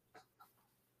 year.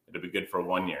 It'll be good for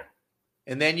 1 year.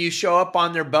 And then you show up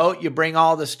on their boat. You bring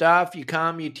all the stuff. You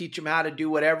come. You teach them how to do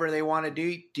whatever they want to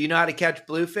do. Do you know how to catch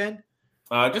bluefin?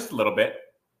 Just a little bit.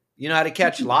 You know how to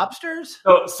catch lobsters?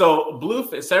 So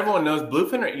bluefin, so everyone knows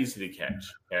bluefin are easy to catch.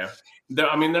 Okay.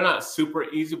 They're not super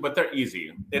easy, but they're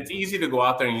easy. It's easy to go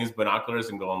out there and use binoculars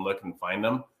and go and look and find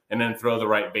them and then throw the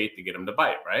right bait to get them to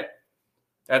bite, right?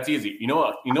 That's easy. You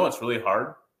know what's really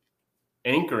hard?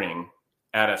 Anchoring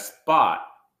at a spot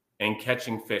and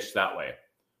catching fish that way.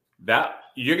 That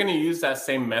you're going to use that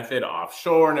same method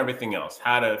offshore and everything else.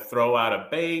 How to throw out a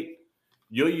bait.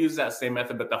 You'll use that same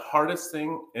method, but the hardest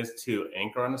thing is to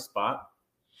anchor on a spot,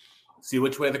 see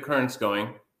which way the current's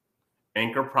going,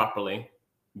 anchor properly,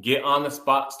 get on the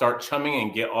spot, start chumming,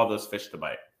 and get all those fish to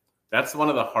bite. That's one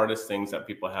of the hardest things that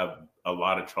people have a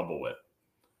lot of trouble with.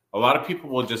 A lot of people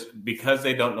will just, because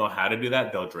they don't know how to do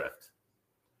that, they'll drift.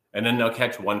 And then they'll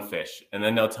catch one fish. And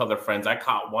then they'll tell their friends, I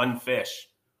caught one fish.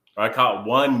 Or I caught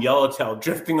one yellowtail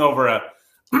drifting over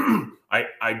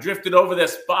I drifted over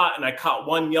this spot and I caught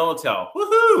one yellowtail.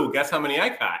 Woohoo! Guess how many I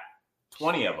caught?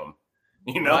 20 of them.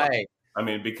 Right. I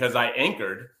mean, because I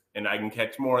anchored and I can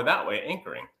catch more that way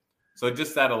anchoring. So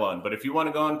just that alone. But if you want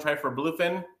to go and try for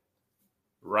bluefin,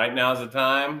 right now's the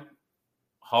time.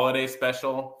 Holiday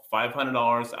special,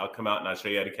 $500. I'll come out and I'll show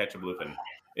you how to catch a bluefin.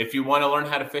 If you want to learn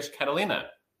how to fish Catalina,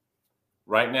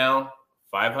 right now,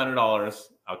 $500.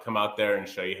 I'll come out there and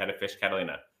show you how to fish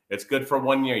Catalina. It's good for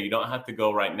 1 year. You don't have to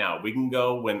go right now. We can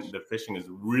go when the fishing is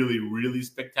really, really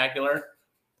spectacular.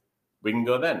 We can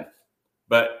go then.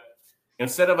 But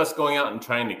instead of us going out and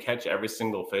trying to catch every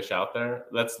single fish out there,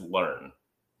 let's learn.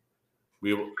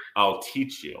 I'll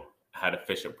teach you how to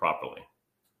fish it properly.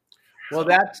 Well,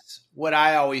 that's what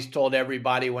I always told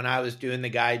everybody when I was doing the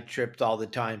guide trips all the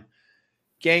time.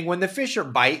 Gang, when the fish are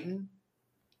biting,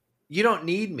 you don't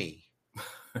need me.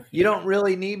 You don't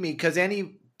really need me because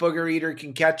any booger eater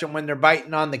can catch them when they're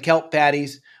biting on the kelp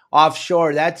patties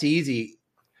offshore. That's easy.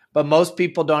 But most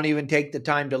people don't even take the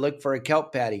time to look for a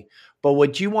kelp patty. But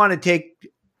what you want to take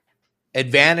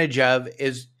advantage of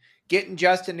is getting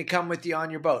Justin to come with you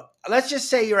on your boat. Let's just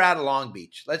say you're out of Long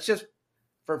Beach. Let's just,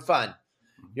 for fun,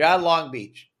 you're out of Long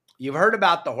Beach. You've heard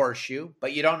about the horseshoe,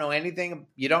 but you don't know anything.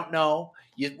 You don't know.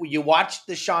 You watched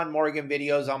the Sean Morgan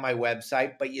videos on my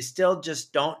website, but you still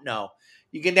just don't know.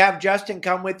 You can have Justin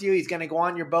come with you. He's going to go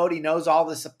on your boat. He knows all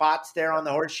the spots there on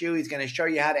the horseshoe. He's going to show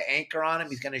you how to anchor on him.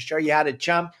 He's going to show you how to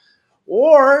chum.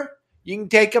 Or you can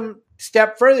take him a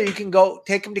step further. You can go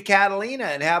take him to Catalina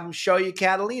and have him show you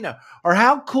Catalina. Or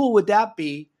how cool would that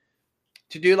be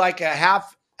to do like a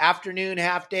half afternoon,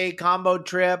 half day combo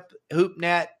trip, hoop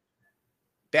net,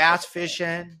 bass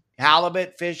fishing,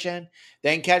 halibut fishing,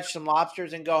 then catch some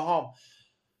lobsters and go home.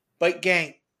 But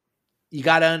gang, you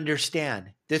got to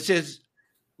understand, this is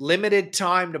limited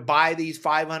time to buy these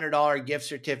 $500 gift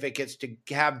certificates to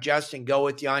have Justin go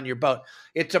with you on your boat.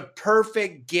 It's a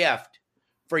perfect gift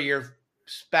for your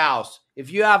spouse.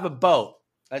 If you have a boat,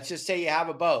 let's just say you have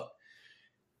a boat,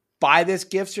 buy this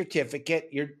gift certificate.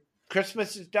 Your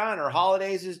Christmas is done or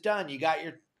holidays is done.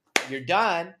 You're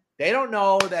done. They don't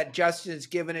know that Justin's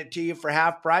giving it to you for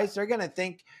half price. They're going to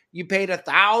think you paid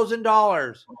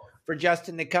 $1,000 for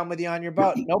Justin to come with you on your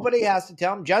boat. Nobody has to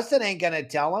tell him. Justin ain't going to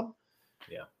tell him.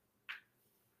 Yeah.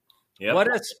 Yep. What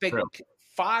a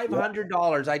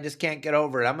 $500. I just can't get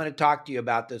over it. I'm going to talk to you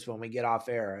about this when we get off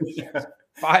air. It's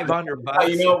 $500.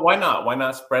 You know, why not? Why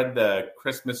not spread the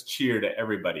Christmas cheer to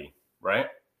everybody, right?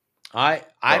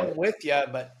 I'm with you,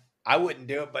 but I wouldn't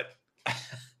do it. But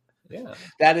yeah,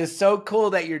 that is so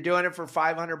cool that you're doing it for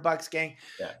 $500, gang.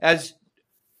 Yeah. As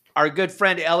our good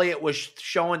friend Elliot was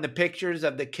showing the pictures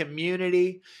of the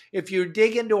community. If you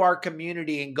dig into our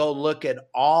community and go look at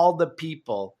all the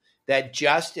people that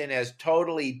Justin has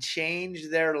totally changed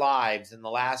their lives in the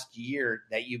last year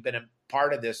that you've been a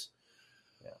part of this,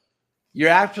 you're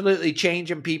absolutely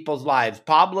changing people's lives.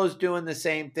 Pablo's doing the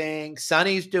same thing.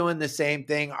 Sonny's doing the same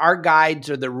thing. Our guides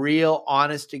are the real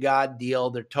honest to God deal.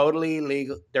 They're totally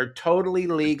legal.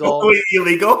 Totally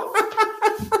illegal.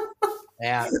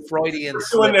 Yeah, Freudian.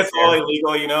 Doing this all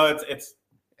illegal, you know. It's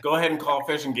go ahead and call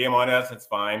Fish and Game on us. It's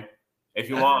fine. If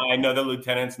you want, I know the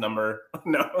lieutenant's number.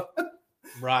 No.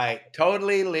 Right.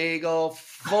 Totally legal,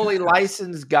 fully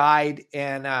licensed guide.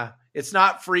 And it's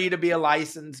not free to be a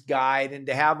licensed guide and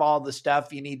to have all the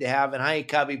stuff you need to have. And hi,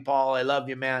 Cubby Paul. I love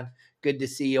you, man. Good to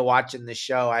see you watching the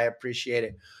show. I appreciate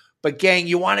it. But gang,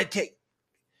 you want to take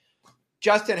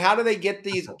Justin, how do they get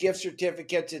these gift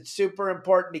certificates? It's super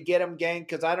important to get them, gang,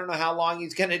 because I don't know how long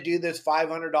he's going to do this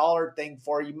 $500 thing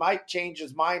for. You might change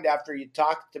his mind after you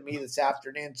talk to me this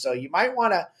afternoon. So you might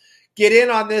want to get in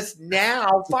on this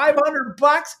now.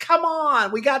 $500, come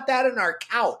on. We got that in our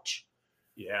couch.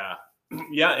 Yeah.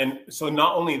 Yeah. And so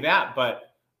not only that,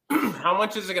 but how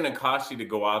much is it going to cost you to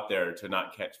go out there to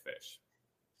not catch fish?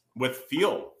 With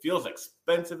fuel. Fuel's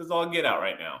expensive as all get out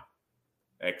right now.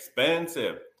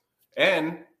 Expensive.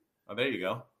 And, oh, there you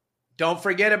go. Don't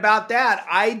forget about that.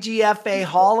 IGFA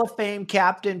Hall of Fame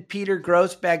captain Peter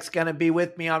Grossbeck's going to be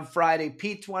with me on Friday.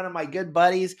 Pete's one of my good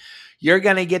buddies. You're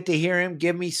going to get to hear him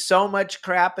give me so much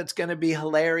crap. It's going to be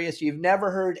hilarious. You've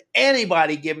never heard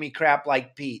anybody give me crap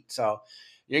like Pete. So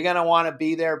you're going to want to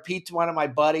be there. Pete's one of my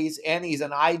buddies, and he's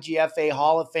an IGFA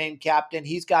Hall of Fame captain.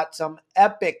 He's got some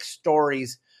epic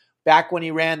stories back when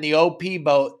he ran the OP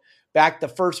boat. Back the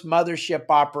first mothership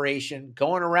operation,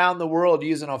 going around the world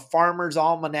using a farmer's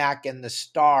almanac and the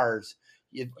stars.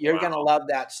 You're going to love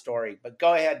that story. But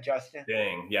go ahead, Justin.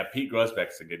 Dang. Yeah, Pete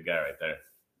Grossbeck's a good guy right there.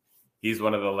 He's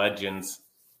one of the legends.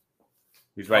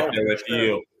 He's right there with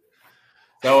you.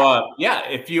 So,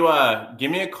 if you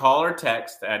give me a call or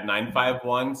text at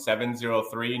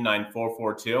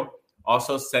 951-703-9442.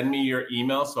 Also, send me your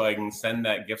email so I can send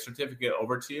that gift certificate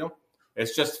over to you.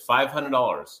 It's just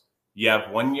 $500. You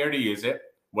have 1 year to use it,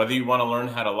 whether you want to learn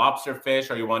how to lobster fish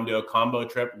or you want to do a combo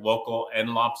trip, local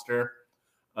and lobster.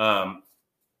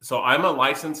 So I'm a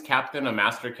licensed captain, a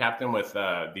master captain with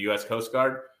the U.S. Coast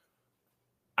Guard.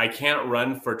 I can't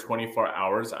run for 24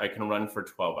 hours. I can run for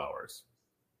 12 hours.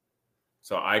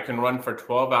 So I can run for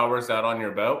 12 hours out on your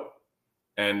boat.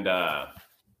 And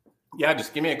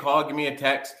just give me a call, give me a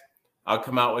text. I'll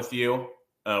come out with you.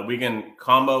 We can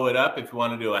combo it up if you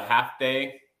want to do a half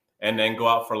day and then go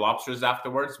out for lobsters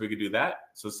afterwards. We could do that.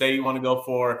 So say you want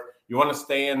to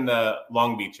stay in the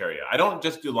Long Beach area. I don't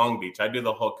just do Long Beach. I do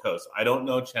the whole coast. I don't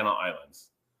know Channel Islands.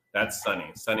 That's Sunny.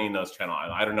 Sunny knows Channel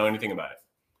Island. I don't know anything about it.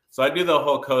 So I do the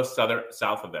whole coast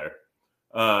south of there.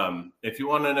 If you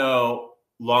want to know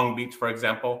Long Beach, for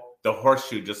example, the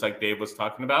Horseshoe, just like Dave was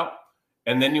talking about,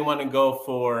 and then you want to go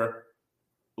for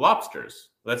lobsters,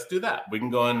 let's do that. We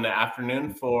can go in the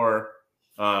afternoon or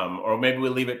maybe we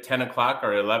leave at 10 o'clock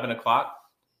or 11 o'clock,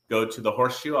 go to the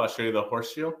Horseshoe. I'll show you the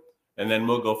Horseshoe, and then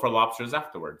we'll go for lobsters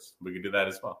afterwards. We could do that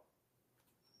as well.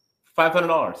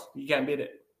 $500. You can't beat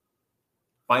it.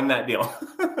 Find that deal.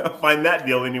 Find that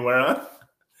deal anywhere, huh?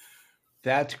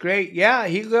 That's great. Yeah,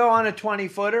 he'll go on a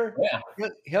 20-footer. Yeah.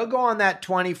 He'll go on that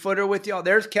 20-footer with you.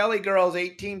 There's Kelly Girl's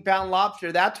 18-pound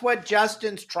lobster. That's what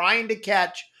Justin's trying to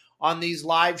catch on these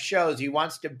live shows. He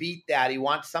wants to beat that. He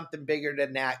wants something bigger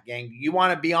than that, gang. You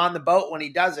want to be on the boat when he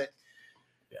does it.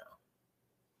 Yeah.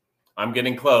 I'm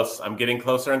getting close. I'm getting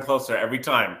closer and closer every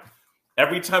time.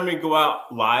 Every time we go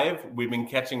out live, we've been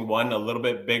catching one a little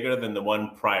bit bigger than the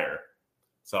one prior.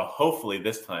 So hopefully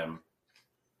this time,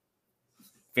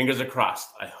 fingers are crossed.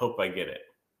 I hope I get it.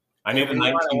 I need a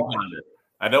 1900.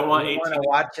 I don't want 18. I want to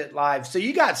watch it live. So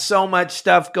you got so much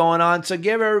stuff going on. So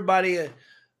give everybody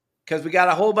because we got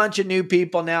a whole bunch of new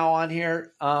people now on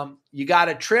here. You got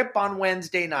a trip on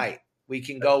Wednesday night. We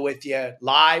can go with you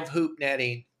live hoop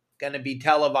netting. Going to be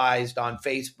televised on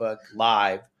Facebook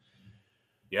live.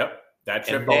 Yep. That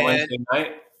trip on Wednesday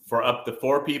night for up to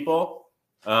 4 people.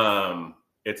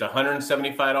 It's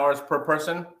 $175 per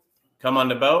person. Come on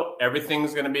the boat.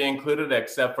 Everything's going to be included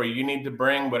except for you need to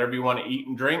bring whatever you want to eat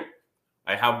and drink.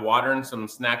 I have water and some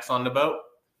snacks on the boat.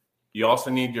 You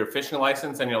also need your fishing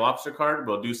license and your lobster card.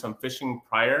 We'll do some fishing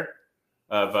prior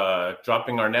of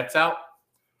dropping our nets out.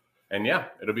 And yeah,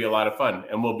 it'll be a lot of fun.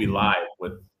 And we'll be live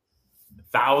with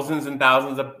thousands and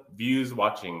thousands of people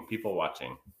watching.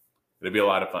 It'll be a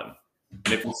lot of fun.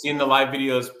 And if you've seen the live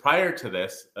videos prior to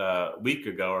this a week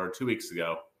ago or 2 weeks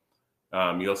ago,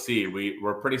 you'll see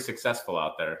we're pretty successful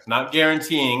out there. Not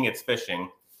guaranteeing it's fishing,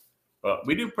 but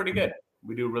we do pretty good.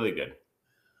 We do really good.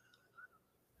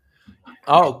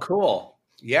 Oh, cool.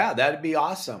 Yeah, that'd be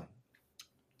awesome.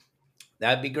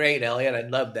 That'd be great, Elliot.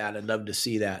 I'd love that. I'd love to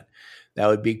see that. That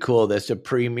would be cool. That's a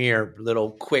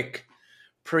quick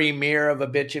premiere of a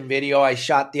bitchin' video I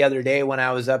shot the other day when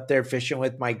I was up there fishing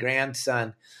with my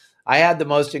grandson. I had the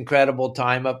most incredible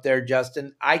time up there,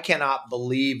 Justin. I cannot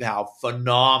believe how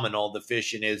phenomenal the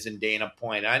fishing is in Dana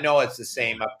Point. I know it's the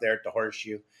same up there at the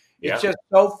Horseshoe. It's just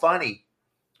so funny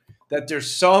that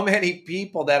there's so many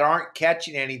people that aren't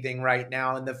catching anything right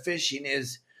now, and the fishing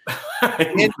is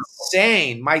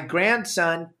insane. My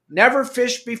grandson never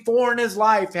fished before in his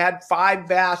life, had 5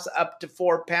 bass up to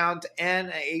 4 pounds and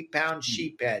an 8-pound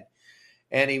sheephead.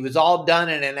 And he was all done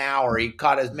in an hour. He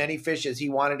caught as many fish as he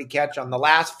wanted to catch. On the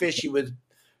last fish, he was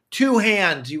 2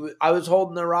 hands. I was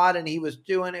holding the rod, and he was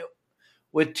doing it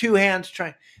with 2 hands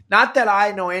trying. Not that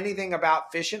I know anything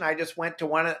about fishing. I just went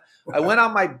to I went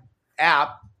on my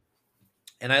app,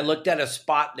 and I looked at a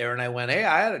spot there, and I went, hey,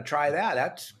 I ought to try that.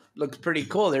 That looks pretty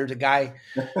cool. There's a guy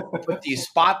put these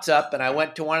spots up, and I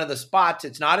went to one of the spots.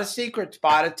 It's not a secret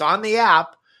spot. It's on the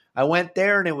app. I went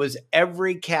there, and it was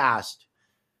every cast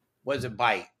was a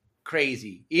bite.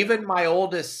 Crazy. Even my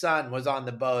oldest son was on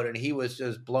the boat, and he was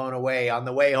just blown away. On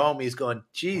the way home, he's going,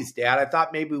 geez, Dad, I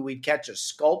thought maybe we'd catch a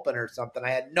sculpin or something.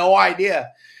 I had no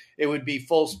idea it would be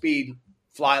full speed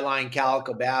fly line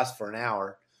calico bass for an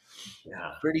hour.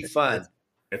 Yeah. Pretty fun.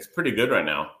 It's pretty good right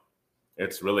now.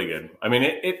 It's really good. I mean,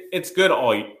 it's good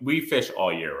we fish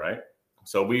all year, right?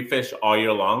 So we fish all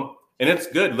year long, and it's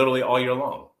good literally all year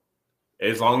long,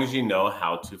 as long as you know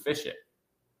how to fish it.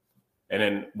 And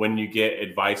then when you get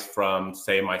advice from,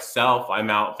 say, myself, I'm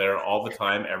out there all the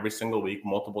time, every single week,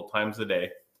 multiple times a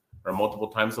day or multiple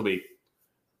times a week.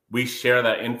 We share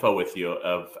that info with you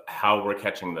of how we're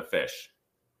catching the fish.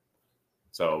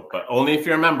 So, but only if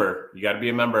you're a member. You got to be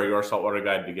a member of Your Saltwater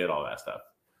Guide to get all that stuff.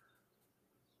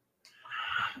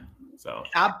 So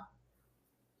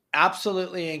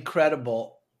absolutely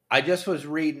incredible. I just was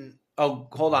reading. Oh,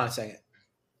 hold on a second.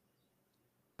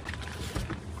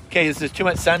 Okay, is there too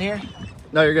much sun here?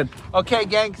 No, you're good. Okay,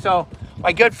 gang, so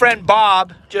my good friend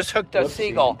Bob just hooked a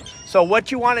seagull. So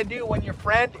what you want to do when your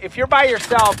friend, if you're by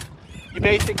yourself, you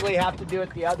basically have to do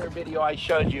it the other video I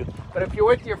showed you. But if you're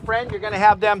with your friend, you're going to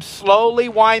have them slowly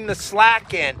wind the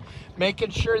slack in, making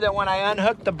sure that when I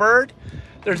unhook the bird,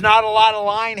 there's not a lot of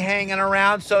line hanging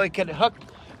around so it could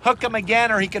hook him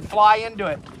again or he could fly into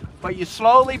it. But you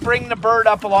slowly bring the bird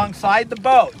up alongside the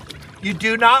boat. You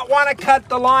do not want to cut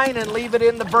the line and leave it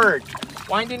in the bird.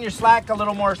 Wind in your slack a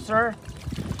little more, sir.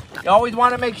 You always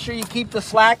want to make sure you keep the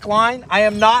slack line. I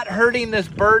am not hurting this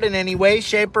bird in any way,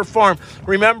 shape, or form.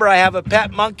 Remember, I have a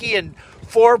pet monkey and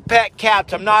 4 pet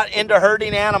cats. I'm not into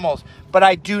hurting animals, but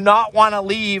I do not want to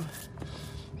leave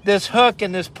this hook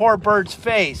in this poor bird's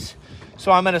face.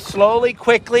 So I'm going to slowly,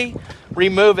 quickly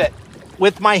remove it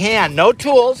with my hand. No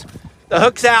tools. The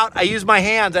hook's out. I use my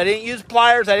hands. I didn't use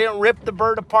pliers. I didn't rip the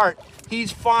bird apart.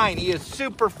 He's fine. He is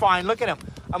super fine. Look at him.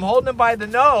 I'm holding him by the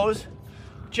nose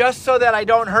just so that I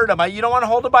don't hurt him. You don't want to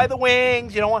hold him by the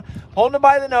wings. You don't want to hold him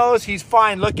by the nose. He's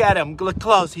fine. Look at him. Look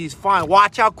close. He's fine.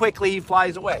 Watch how quickly he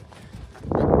flies away.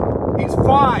 He's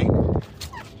fine.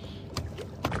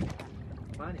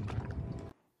 Funny.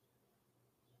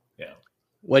 Yeah.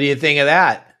 What do you think of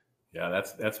that? Yeah,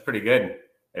 that's pretty good.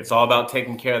 It's all about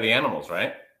taking care of the animals,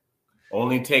 right?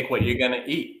 Only take what you're gonna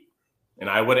eat. And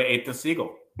I would have ate the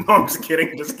seagull. No, I'm just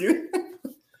kidding. Just kidding.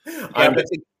 Yeah,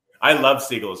 I love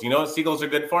seagulls. You know what seagulls are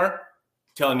good for?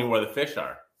 Telling you where the fish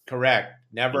are. correct.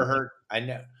 Never hurt.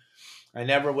 I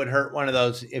never would hurt one of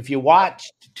those. If you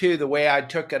watched too the way I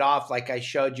took it off, like I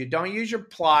showed you, don't use your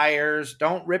pliers.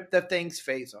 Don't rip the thing's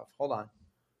face off. Hold on.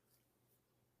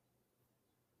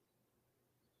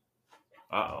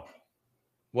 Uh-oh.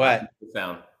 What? The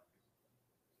sound.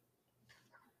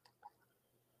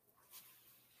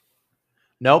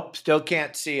 Nope. Still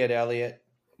can't see it, Elliot.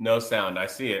 No sound. I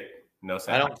see it. No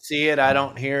sound. I don't see it. I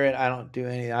don't hear it. I don't do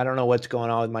anything. I don't know what's going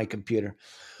on with my computer.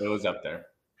 It was up there.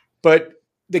 But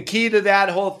the key to that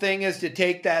whole thing is to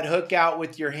take that hook out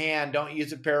with your hand. Don't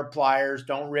use a pair of pliers.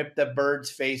 Don't rip the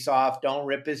bird's face off. Don't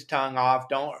rip his tongue off.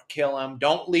 Don't kill him.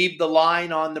 Don't leave the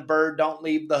line on the bird. Don't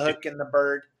leave the hook in the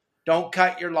bird. Don't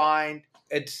cut your line.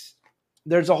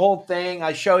 There's a whole thing.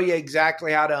 I show you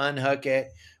exactly how to unhook it.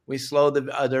 We slow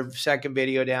the other second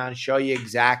video down, show you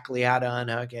exactly how to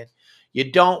unhook it. You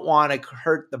don't want to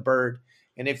hurt the bird.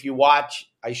 And if you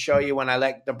watch, I show you when I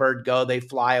let the bird go, they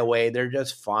fly away. They're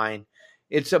just fine.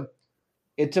 It's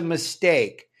a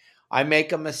mistake. I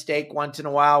make a mistake once in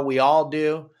a while. We all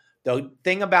do. The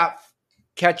thing about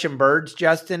catching birds,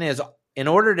 Justin, is in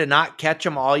order to not catch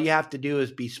them, all you have to do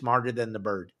is be smarter than the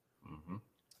bird. Mm-hmm.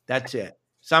 That's it.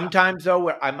 Sometimes, though,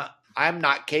 I'm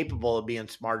not capable of being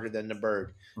smarter than the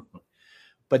bird.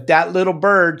 But that little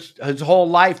bird, his whole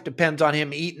life depends on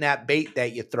him eating that bait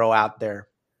that you throw out there.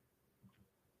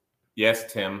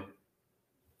 Yes, Tim.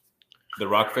 The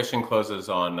rock fishing closes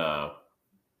on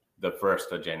the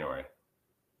 1st of January.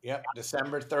 Yep,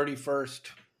 December 31st.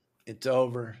 It's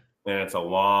over. And it's a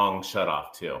long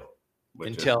shutoff, too.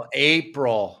 Until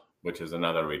April. Which is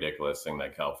another ridiculous thing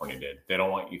that California did. They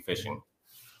don't want you fishing.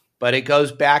 But it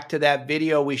goes back to that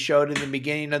video we showed in the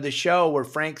beginning of the show where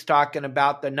Frank's talking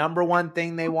about the number one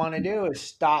thing they want to do is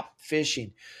stop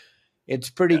fishing. It's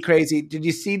pretty crazy. Did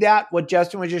you see that? What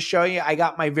Justin was just showing you? I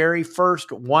got my very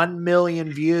first 1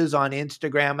 million views on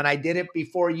Instagram, and I did it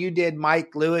before you did,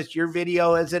 Mike Lewis. Your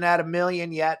video isn't at 1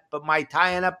 million yet, but my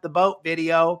tying up the boat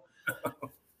video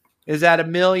is at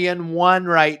 1,000,001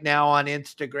 right now on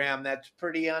Instagram. That's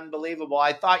pretty unbelievable.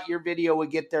 I thought your video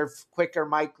would get there quicker,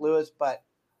 Mike Lewis, but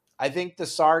I think the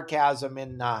sarcasm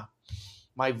in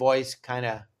my voice kind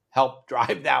of helped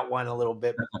drive that one a little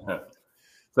bit.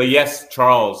 So yes,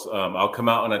 Charles, I'll come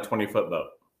out on a 20-foot boat.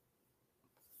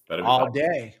 All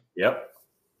day. Yep.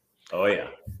 Oh, yeah.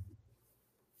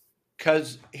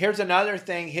 Because here's another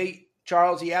thing.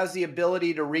 Charles, he has the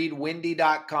ability to read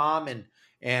windy.com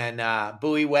and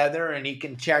buoy weather, and he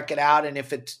can check it out. And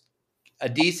if it's a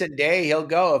decent day, he'll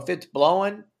go. If it's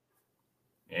blowing,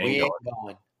 we ain't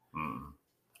going.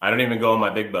 I don't even go on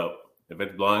my big boat. If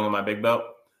it's blowing on my big boat,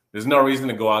 there's no reason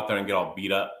to go out there and get all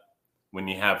beat up when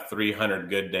you have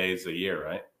 300 good days a year,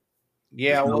 right?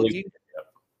 Yeah,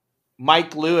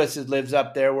 Mike Lewis lives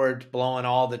up there where it's blowing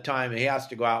all the time. He has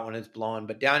to go out when it's blowing.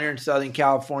 But down here in Southern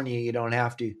California, you don't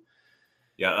have to.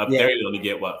 Yeah, up there you only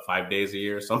get, 5 days a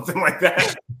year or something like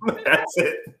that? That's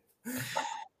it.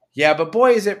 Yeah, but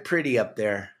boy, is it pretty up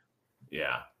there.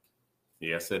 Yeah.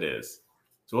 Yes, it is.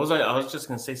 So I was just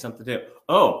going to say something too.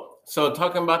 Oh, So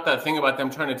talking about that thing about them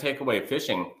trying to take away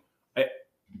fishing,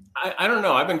 I don't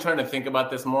know. I've been trying to think about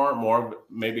this more.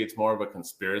 Maybe it's more of a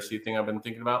conspiracy thing I've been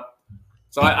thinking about.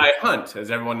 So I hunt,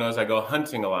 as everyone knows. I go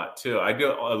hunting a lot too. I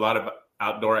do a lot of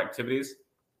outdoor activities.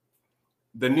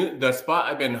 The spot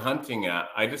I've been hunting at,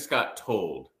 I just got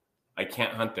told I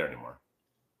can't hunt there anymore.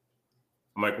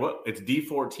 I'm like, what? It's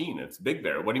D14. It's Big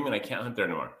Bear. What do you mean I can't hunt there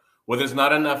anymore? Well, there's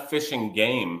not enough fishing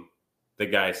game. The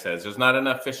guy says there's not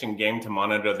enough fishing game to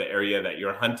monitor the area that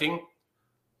you're hunting.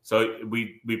 So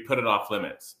we put it off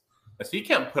limits. So you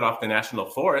can't put off the national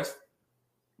forest.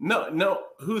 No.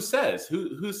 Who says?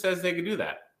 Who says they could do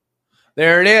that?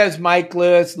 There it is, Mike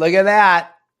Lewis. Look at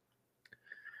that.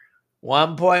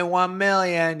 1.1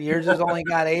 million. Yours has only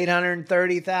got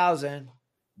 830,000.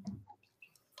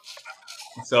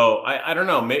 So I don't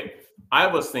know. Maybe, I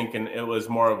was thinking it was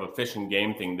more of a fish and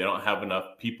game thing. They don't have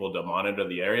enough people to monitor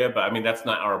the area, but I mean that's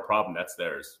not our problem. That's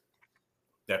theirs.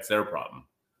 That's their problem.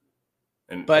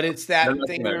 But it's that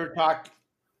thing we were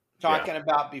talking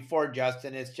about before,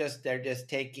 Justin. It's just they're just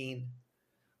taking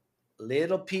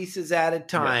little pieces at a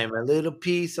time, a little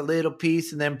piece, and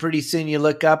then pretty soon you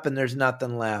look up and there's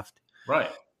nothing left. Right.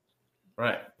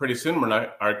 Pretty soon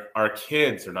our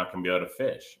kids are not going to be able to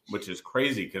fish, which is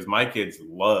crazy because my kids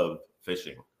love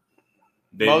fishing.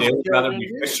 They would rather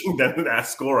be fishing than at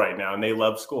school right now, and they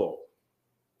love school.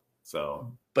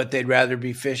 So, but they'd rather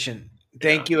be fishing.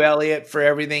 Thank you, Elliot, for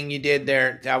everything you did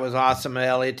there. That was awesome,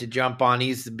 Elliot, to jump on.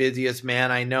 He's the busiest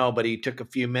man I know, but he took a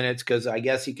few minutes because I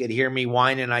guess he could hear me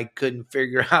whining. I couldn't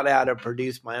figure out how to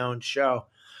produce my own show.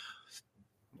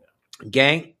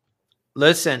 Gang,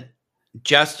 listen,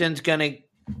 Justin's going to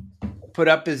put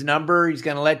up his number. He's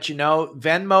going to let you know.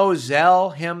 Venmo,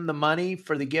 Zelle him the money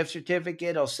for the gift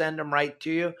certificate. He'll send them right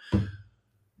to you.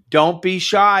 Don't be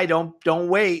shy. Don't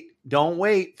wait. Don't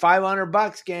wait.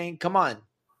 $500, gang. Come on.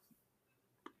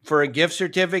 For a gift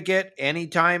certificate,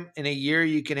 anytime in a year,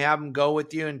 you can have them go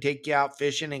with you and take you out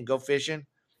fishing and go fishing.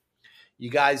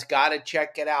 You guys got to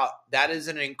check it out. That is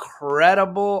an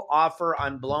incredible offer.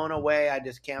 I'm blown away. I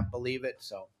just can't believe it.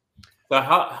 So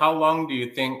how long do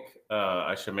you think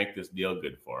I should make this deal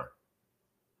good for?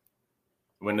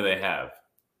 When do they have?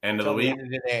 End of the week? End of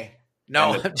the day.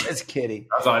 No, I'm just kidding.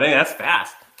 That's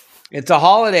fast. It's a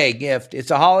holiday gift. It's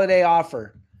a holiday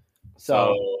offer.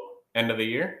 So end of the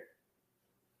year?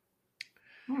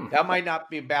 That might not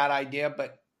be a bad idea,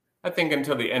 but I think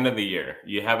until the end of the year.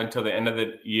 You have until the end of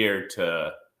the year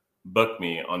to book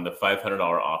me on the $500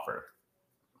 offer.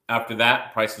 After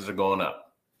that, prices are going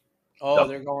up. Oh,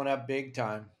 they're going up big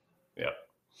time. Yep.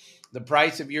 The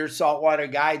price of your saltwater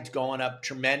guide's going up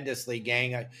tremendously,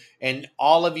 gang. And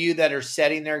all of you that are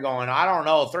sitting there going, I don't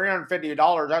know,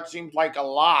 $350, that seems like a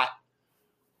lot.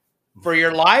 For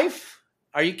your life?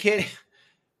 Are you kidding?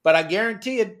 But I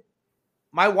guarantee it.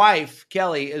 My wife,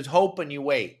 Kelly, is hoping you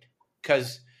wait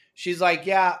because she's like,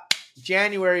 yeah,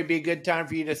 January would be a good time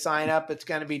for you to sign up. It's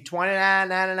going to be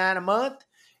 $29.99 a month,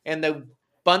 and the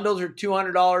bundles are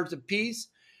 $200 a piece.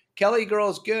 Kelly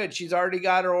girl's good. She's already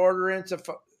got her order in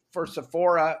for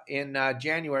Sephora in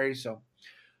January, so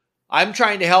I'm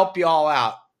trying to help you all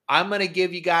out. I'm going to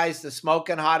give you guys the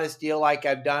smoking hottest deal like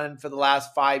I've done for the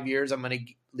last 5 years. I'm going to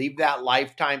leave that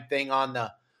lifetime thing on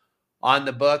the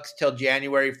books till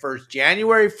January 1st.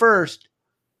 January 1st,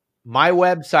 my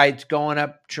website's going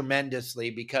up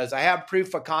tremendously because I have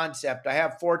proof of concept. I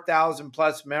have 4,000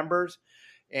 plus members,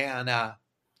 and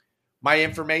my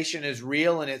information is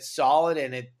real and it's solid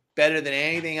and it's better than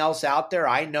anything else out there.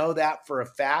 I know that for a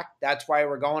fact. That's why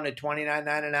we're going to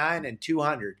 $29.99 and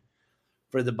 $200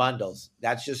 for the bundles.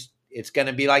 That's just, it's going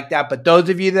to be like that. But those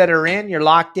of you that are in, you're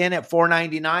locked in at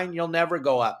 $4.99. You'll never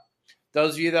go up.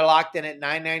 Those of you that are locked in at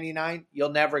 $9.99, you'll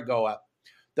never go up.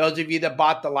 Those of you that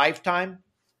bought the lifetime,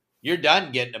 you're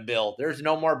done getting a bill. There's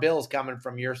no more bills coming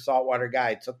from your saltwater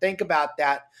guide. So think about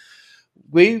that.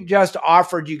 We've just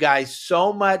offered you guys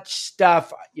so much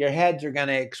stuff. Your heads are going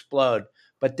to explode.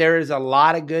 But there is a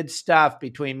lot of good stuff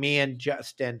between me and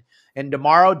Justin. And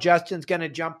tomorrow, Justin's going to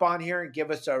jump on here and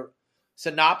give us a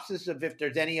synopsis of if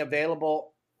there's any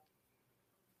available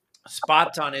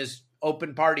spots on his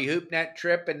open party HoopNet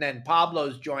trip. And then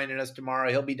Pablo's joining us tomorrow.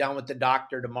 He'll be done with the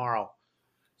doctor tomorrow.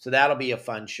 So that'll be a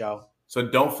fun show. So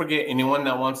don't forget, anyone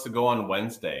that wants to go on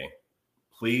Wednesday,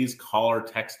 please call or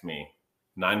text me,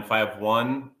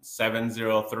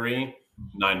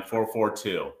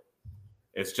 951-703-9442.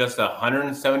 It's just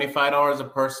 $175 a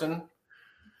person.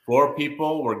 4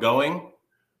 people, we're going.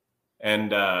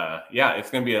 And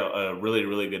it's going to be a really,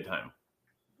 really good time.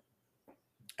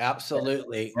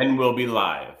 Absolutely. And we'll be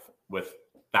live with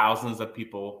thousands of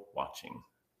people watching.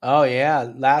 Oh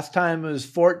yeah, last time it was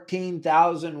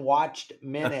 14,000 watched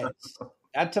minutes.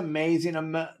 That's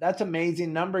amazing. That's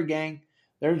amazing number, gang.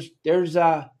 There's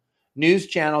news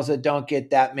channels that don't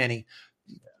get that many.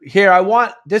 Here,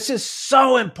 this is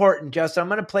so important, Justin. I'm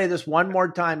going to play this one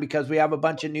more time because we have a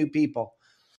bunch of new people.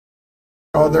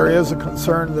 Oh, there is a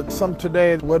concern that some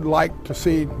today would like to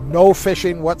see no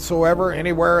fishing whatsoever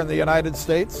anywhere in the United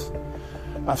States,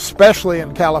 especially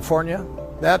in California.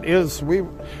 That is, we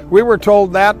were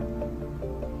told that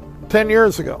 10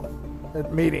 years ago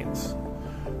at meetings,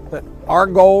 that our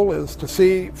goal is to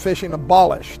see fishing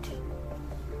abolished.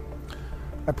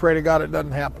 I pray to God it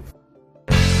doesn't happen.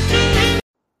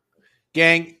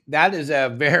 Gang, that is a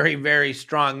very, very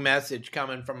strong message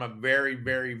coming from a very,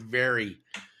 very, very,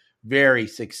 very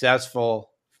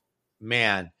successful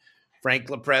man. Frank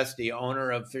Lopresti,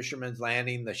 owner of Fisherman's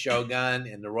Landing, the Shogun,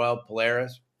 and the Royal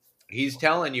Polaris. He's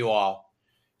telling you all,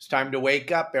 it's time to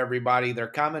wake up, everybody. They're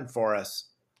coming for us.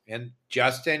 And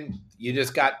Justin, you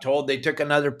just got told they took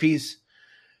another piece.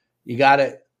 You got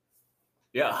it.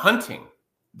 Yeah, hunting.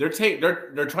 They're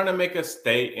trying to make us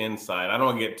stay inside. I don't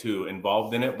want to get too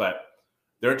involved in it, but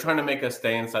they're trying to make us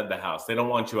stay inside the house. They don't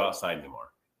want you outside anymore.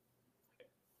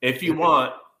 If you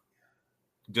want,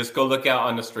 just go look out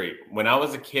on the street. When I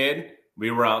was a kid, we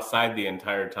were outside the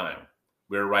entire time.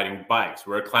 We were riding bikes.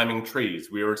 We were climbing trees.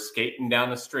 We were skating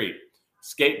down the street.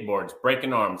 Skateboards,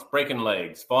 breaking arms, breaking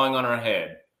legs, falling on our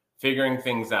head, figuring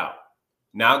things out.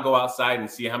 Now go outside and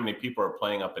see how many people are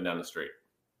playing up and down the street.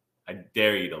 I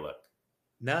dare you to look.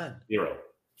 None. Zero.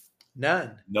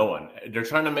 None. No one. They're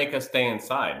trying to make us stay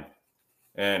inside.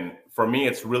 And for me,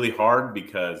 it's really hard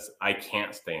because I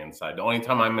can't stay inside. The only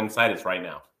time I'm inside is right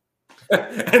now.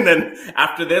 And then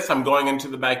after this, I'm going into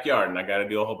the backyard and I got to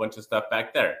do a whole bunch of stuff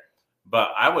back there. But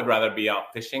I would rather be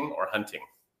out fishing or hunting.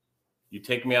 You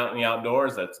take me out in the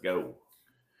outdoors, let's go.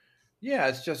 Yeah,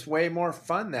 it's just way more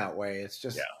fun that way. It's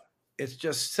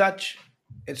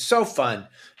so fun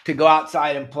to go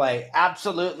outside and play.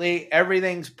 Absolutely.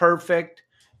 Everything's perfect,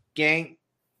 gang.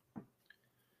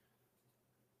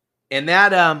 And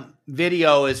that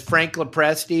video is Frank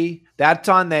Lopresti. That's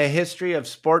on the history of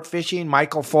sport fishing,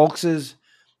 Michael Folks's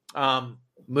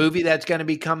movie that's going to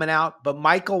be coming out. But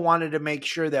Michael wanted to make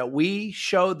sure that we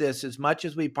show this as much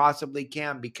as we possibly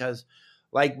can because,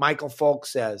 like Michael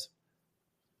Folks says,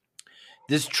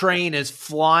 this train is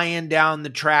flying down the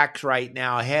tracks right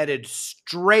now, headed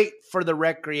straight for the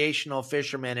recreational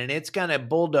fishermen, and it's going to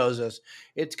bulldoze us.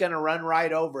 It's going to run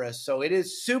right over us. So it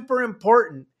is super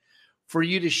important for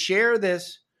you to share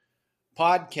this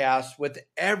podcast with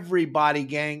everybody,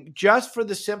 gang, just for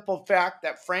the simple fact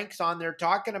that Frank's on there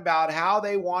talking about how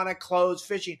they want to close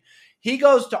fishing. He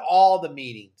goes to all the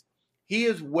meetings. He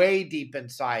is way deep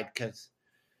inside because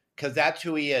that's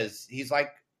who he is. He's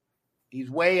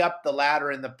way up the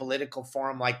ladder in the political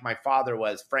forum like my father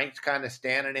was. Frank's kind of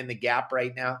standing in the gap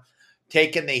right now,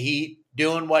 taking the heat,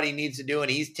 doing what he needs to do,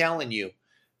 and he's telling you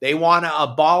they want to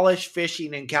abolish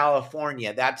fishing in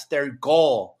California. That's their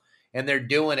goal, and they're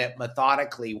doing it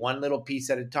methodically, one little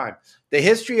piece at a time. The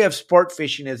History of Sport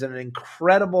Fishing is an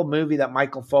incredible movie that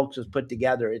Michael Folks has put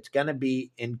together. It's going to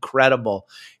be incredible.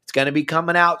 It's going to be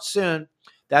coming out soon.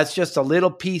 That's just a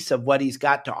little piece of what he's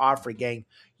got to offer, gang.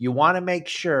 You want to make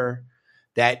sure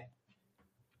that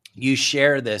you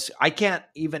share this. I can't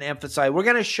even emphasize. We're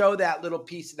going to show that little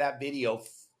piece of that video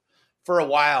for a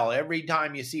while. Every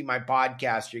time you see my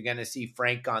podcast, you're going to see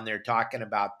Frank on there talking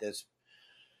about this.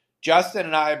 Justin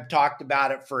and I have talked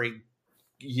about it for a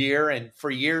year, and for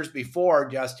years before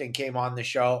Justin came on the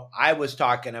show, I was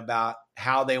talking about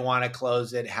how they want to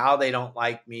close it, how they don't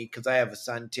like me because I have a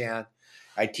suntan.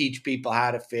 I teach people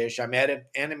how to fish. I'm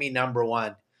enemy number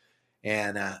one.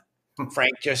 And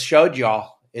Frank just showed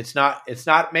y'all. It's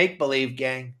not make-believe,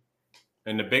 gang.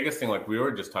 And the biggest thing, like we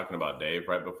were just talking about, Dave,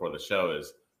 right before the show,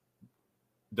 is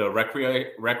the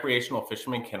recreational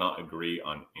fishermen cannot agree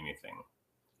on anything.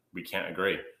 We can't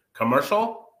agree.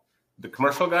 The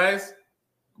commercial guys,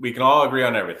 we can all agree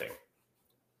on everything.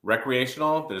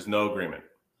 Recreational, there's no agreement.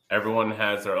 Everyone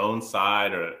has their own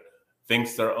side or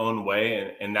thinks their own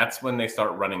way, and that's when they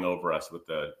start running over us with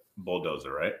the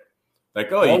bulldozer, right? Like,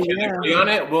 you can't agree on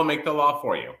it, we'll make the law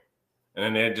for you. And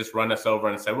then they just run us over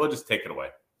and say, we'll just take it away.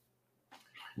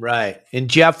 Right. And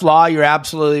Jeff Law, you're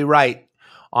absolutely right.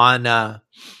 On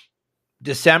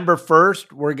December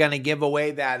 1st, we're going to give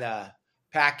away that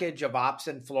package of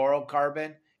Opsin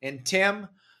fluorocarbon. And Tim,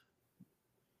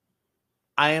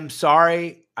 I am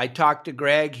sorry. I talked to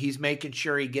Greg. He's making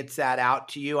sure he gets that out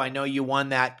to you. I know you won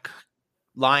that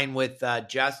line with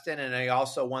Justin, and I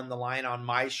also won the line on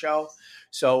my show.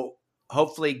 So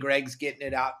hopefully Greg's getting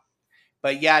it out.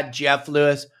 But yeah, Jeff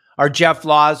Lewis, or Jeff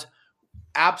Laws.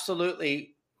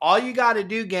 Absolutely. All you got to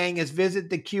do, gang, is visit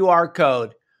the QR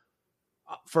code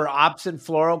for Opsin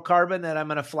fluorocarbon that I'm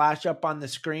going to flash up on the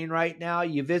screen right now.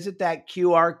 You visit that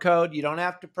QR code. You don't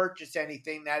have to purchase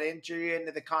anything. That enters you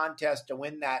into the contest to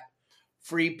win that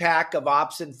free pack of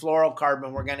Opsin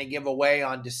fluorocarbon we're going to give away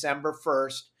on December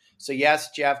 1st. So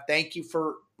yes, Jeff, thank you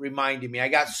for reminding me. I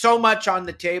got so much on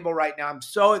the table right now. I'm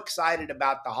so excited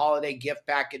about the holiday gift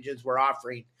packages we're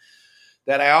offering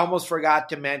that I almost forgot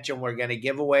to mention. We're going to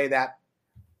give away that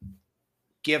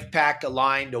gift pack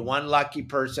aligned to one lucky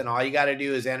person. All you got to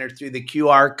do is enter through the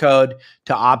QR code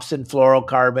to Opsin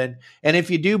fluorocarbon. And if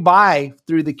you do buy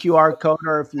through the QR code,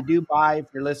 or if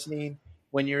you're listening,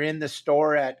 when you're in the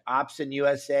store at Opsin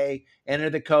USA, enter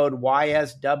the code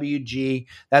YSWG.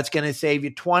 That's going to save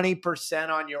you 20%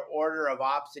 on your order of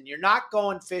Opsin. You're not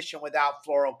going fishing without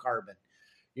fluorocarbon.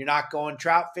 You're not going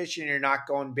trout fishing, you're not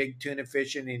going big tuna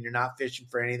fishing, and you're not fishing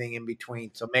for anything in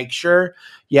between. So make sure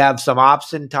you have some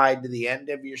Opsin tied to the end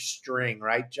of your string,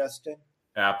 right, Justin?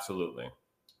 Absolutely.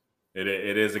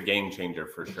 It is a game changer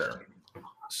for sure.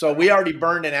 So we already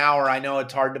burned an hour. I know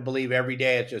it's hard to believe every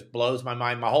day. It just blows my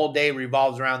mind. My whole day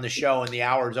revolves around the show, and the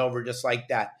hour's over just like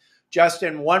that.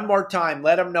 Justin, one more time,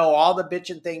 let them know all the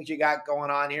bitchin' things you got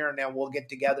going on here, and then we'll get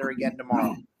together again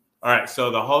tomorrow. All right, so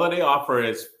the holiday offer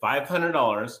is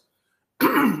 $500.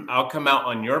 I'll come out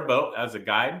on your boat as a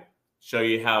guide, show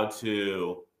you how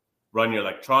to run your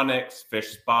electronics, fish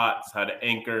spots, how to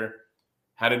anchor,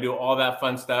 how to do all that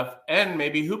fun stuff, and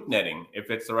maybe hoop netting if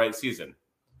it's the right season.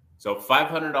 So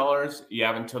 $500, you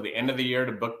have until the end of the year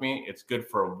to book me. It's good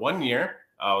for 1 year.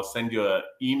 I'll send you an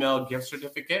email gift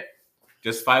certificate,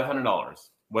 just $500.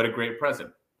 What a great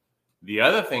present. The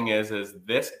other thing is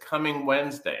this coming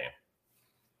Wednesday,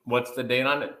 what's the date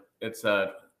on it? It's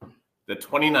the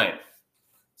 29th.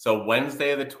 So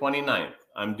Wednesday the 29th,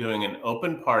 I'm doing an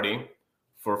open party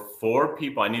for 4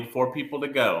 people. I need 4 people to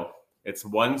go. It's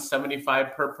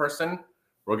 $175 per person.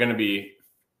 We're going to be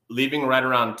leaving right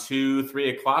around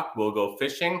 2-3 o'clock. We'll go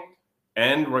fishing,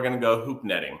 and we're going to go hoop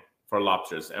netting for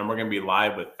lobsters. And we're going to be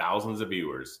live with thousands of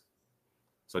viewers.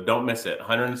 So don't miss it.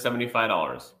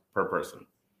 $175 per person.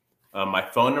 My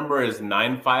phone number is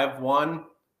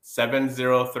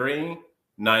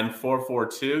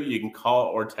 951-703-9442. You can call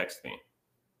or text me.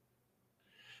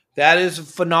 That is a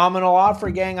phenomenal offer,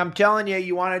 gang. I'm telling you,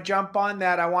 you want to jump on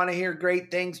that. I want to hear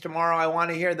great things tomorrow. I want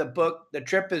to hear the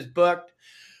trip is booked.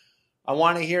 I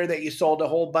want to hear that you sold a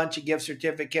whole bunch of gift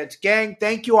certificates. Gang,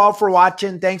 thank you all for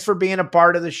watching. Thanks for being a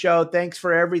part of the show. Thanks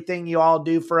for everything you all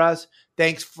do for us.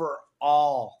 Thanks for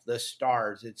all the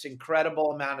stars. It's an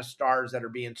incredible amount of stars that are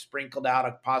being sprinkled out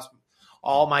across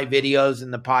all my videos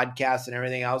and the podcast and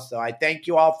everything else. So I thank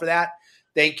you all for that.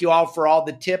 Thank you all for all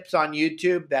the tips on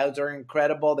YouTube. Those are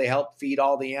incredible. They help feed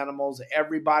all the animals.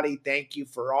 Everybody, thank you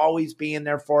for always being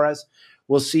there for us.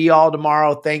 We'll see you all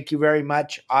tomorrow. Thank you very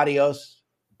much. Adios.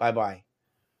 Bye-bye.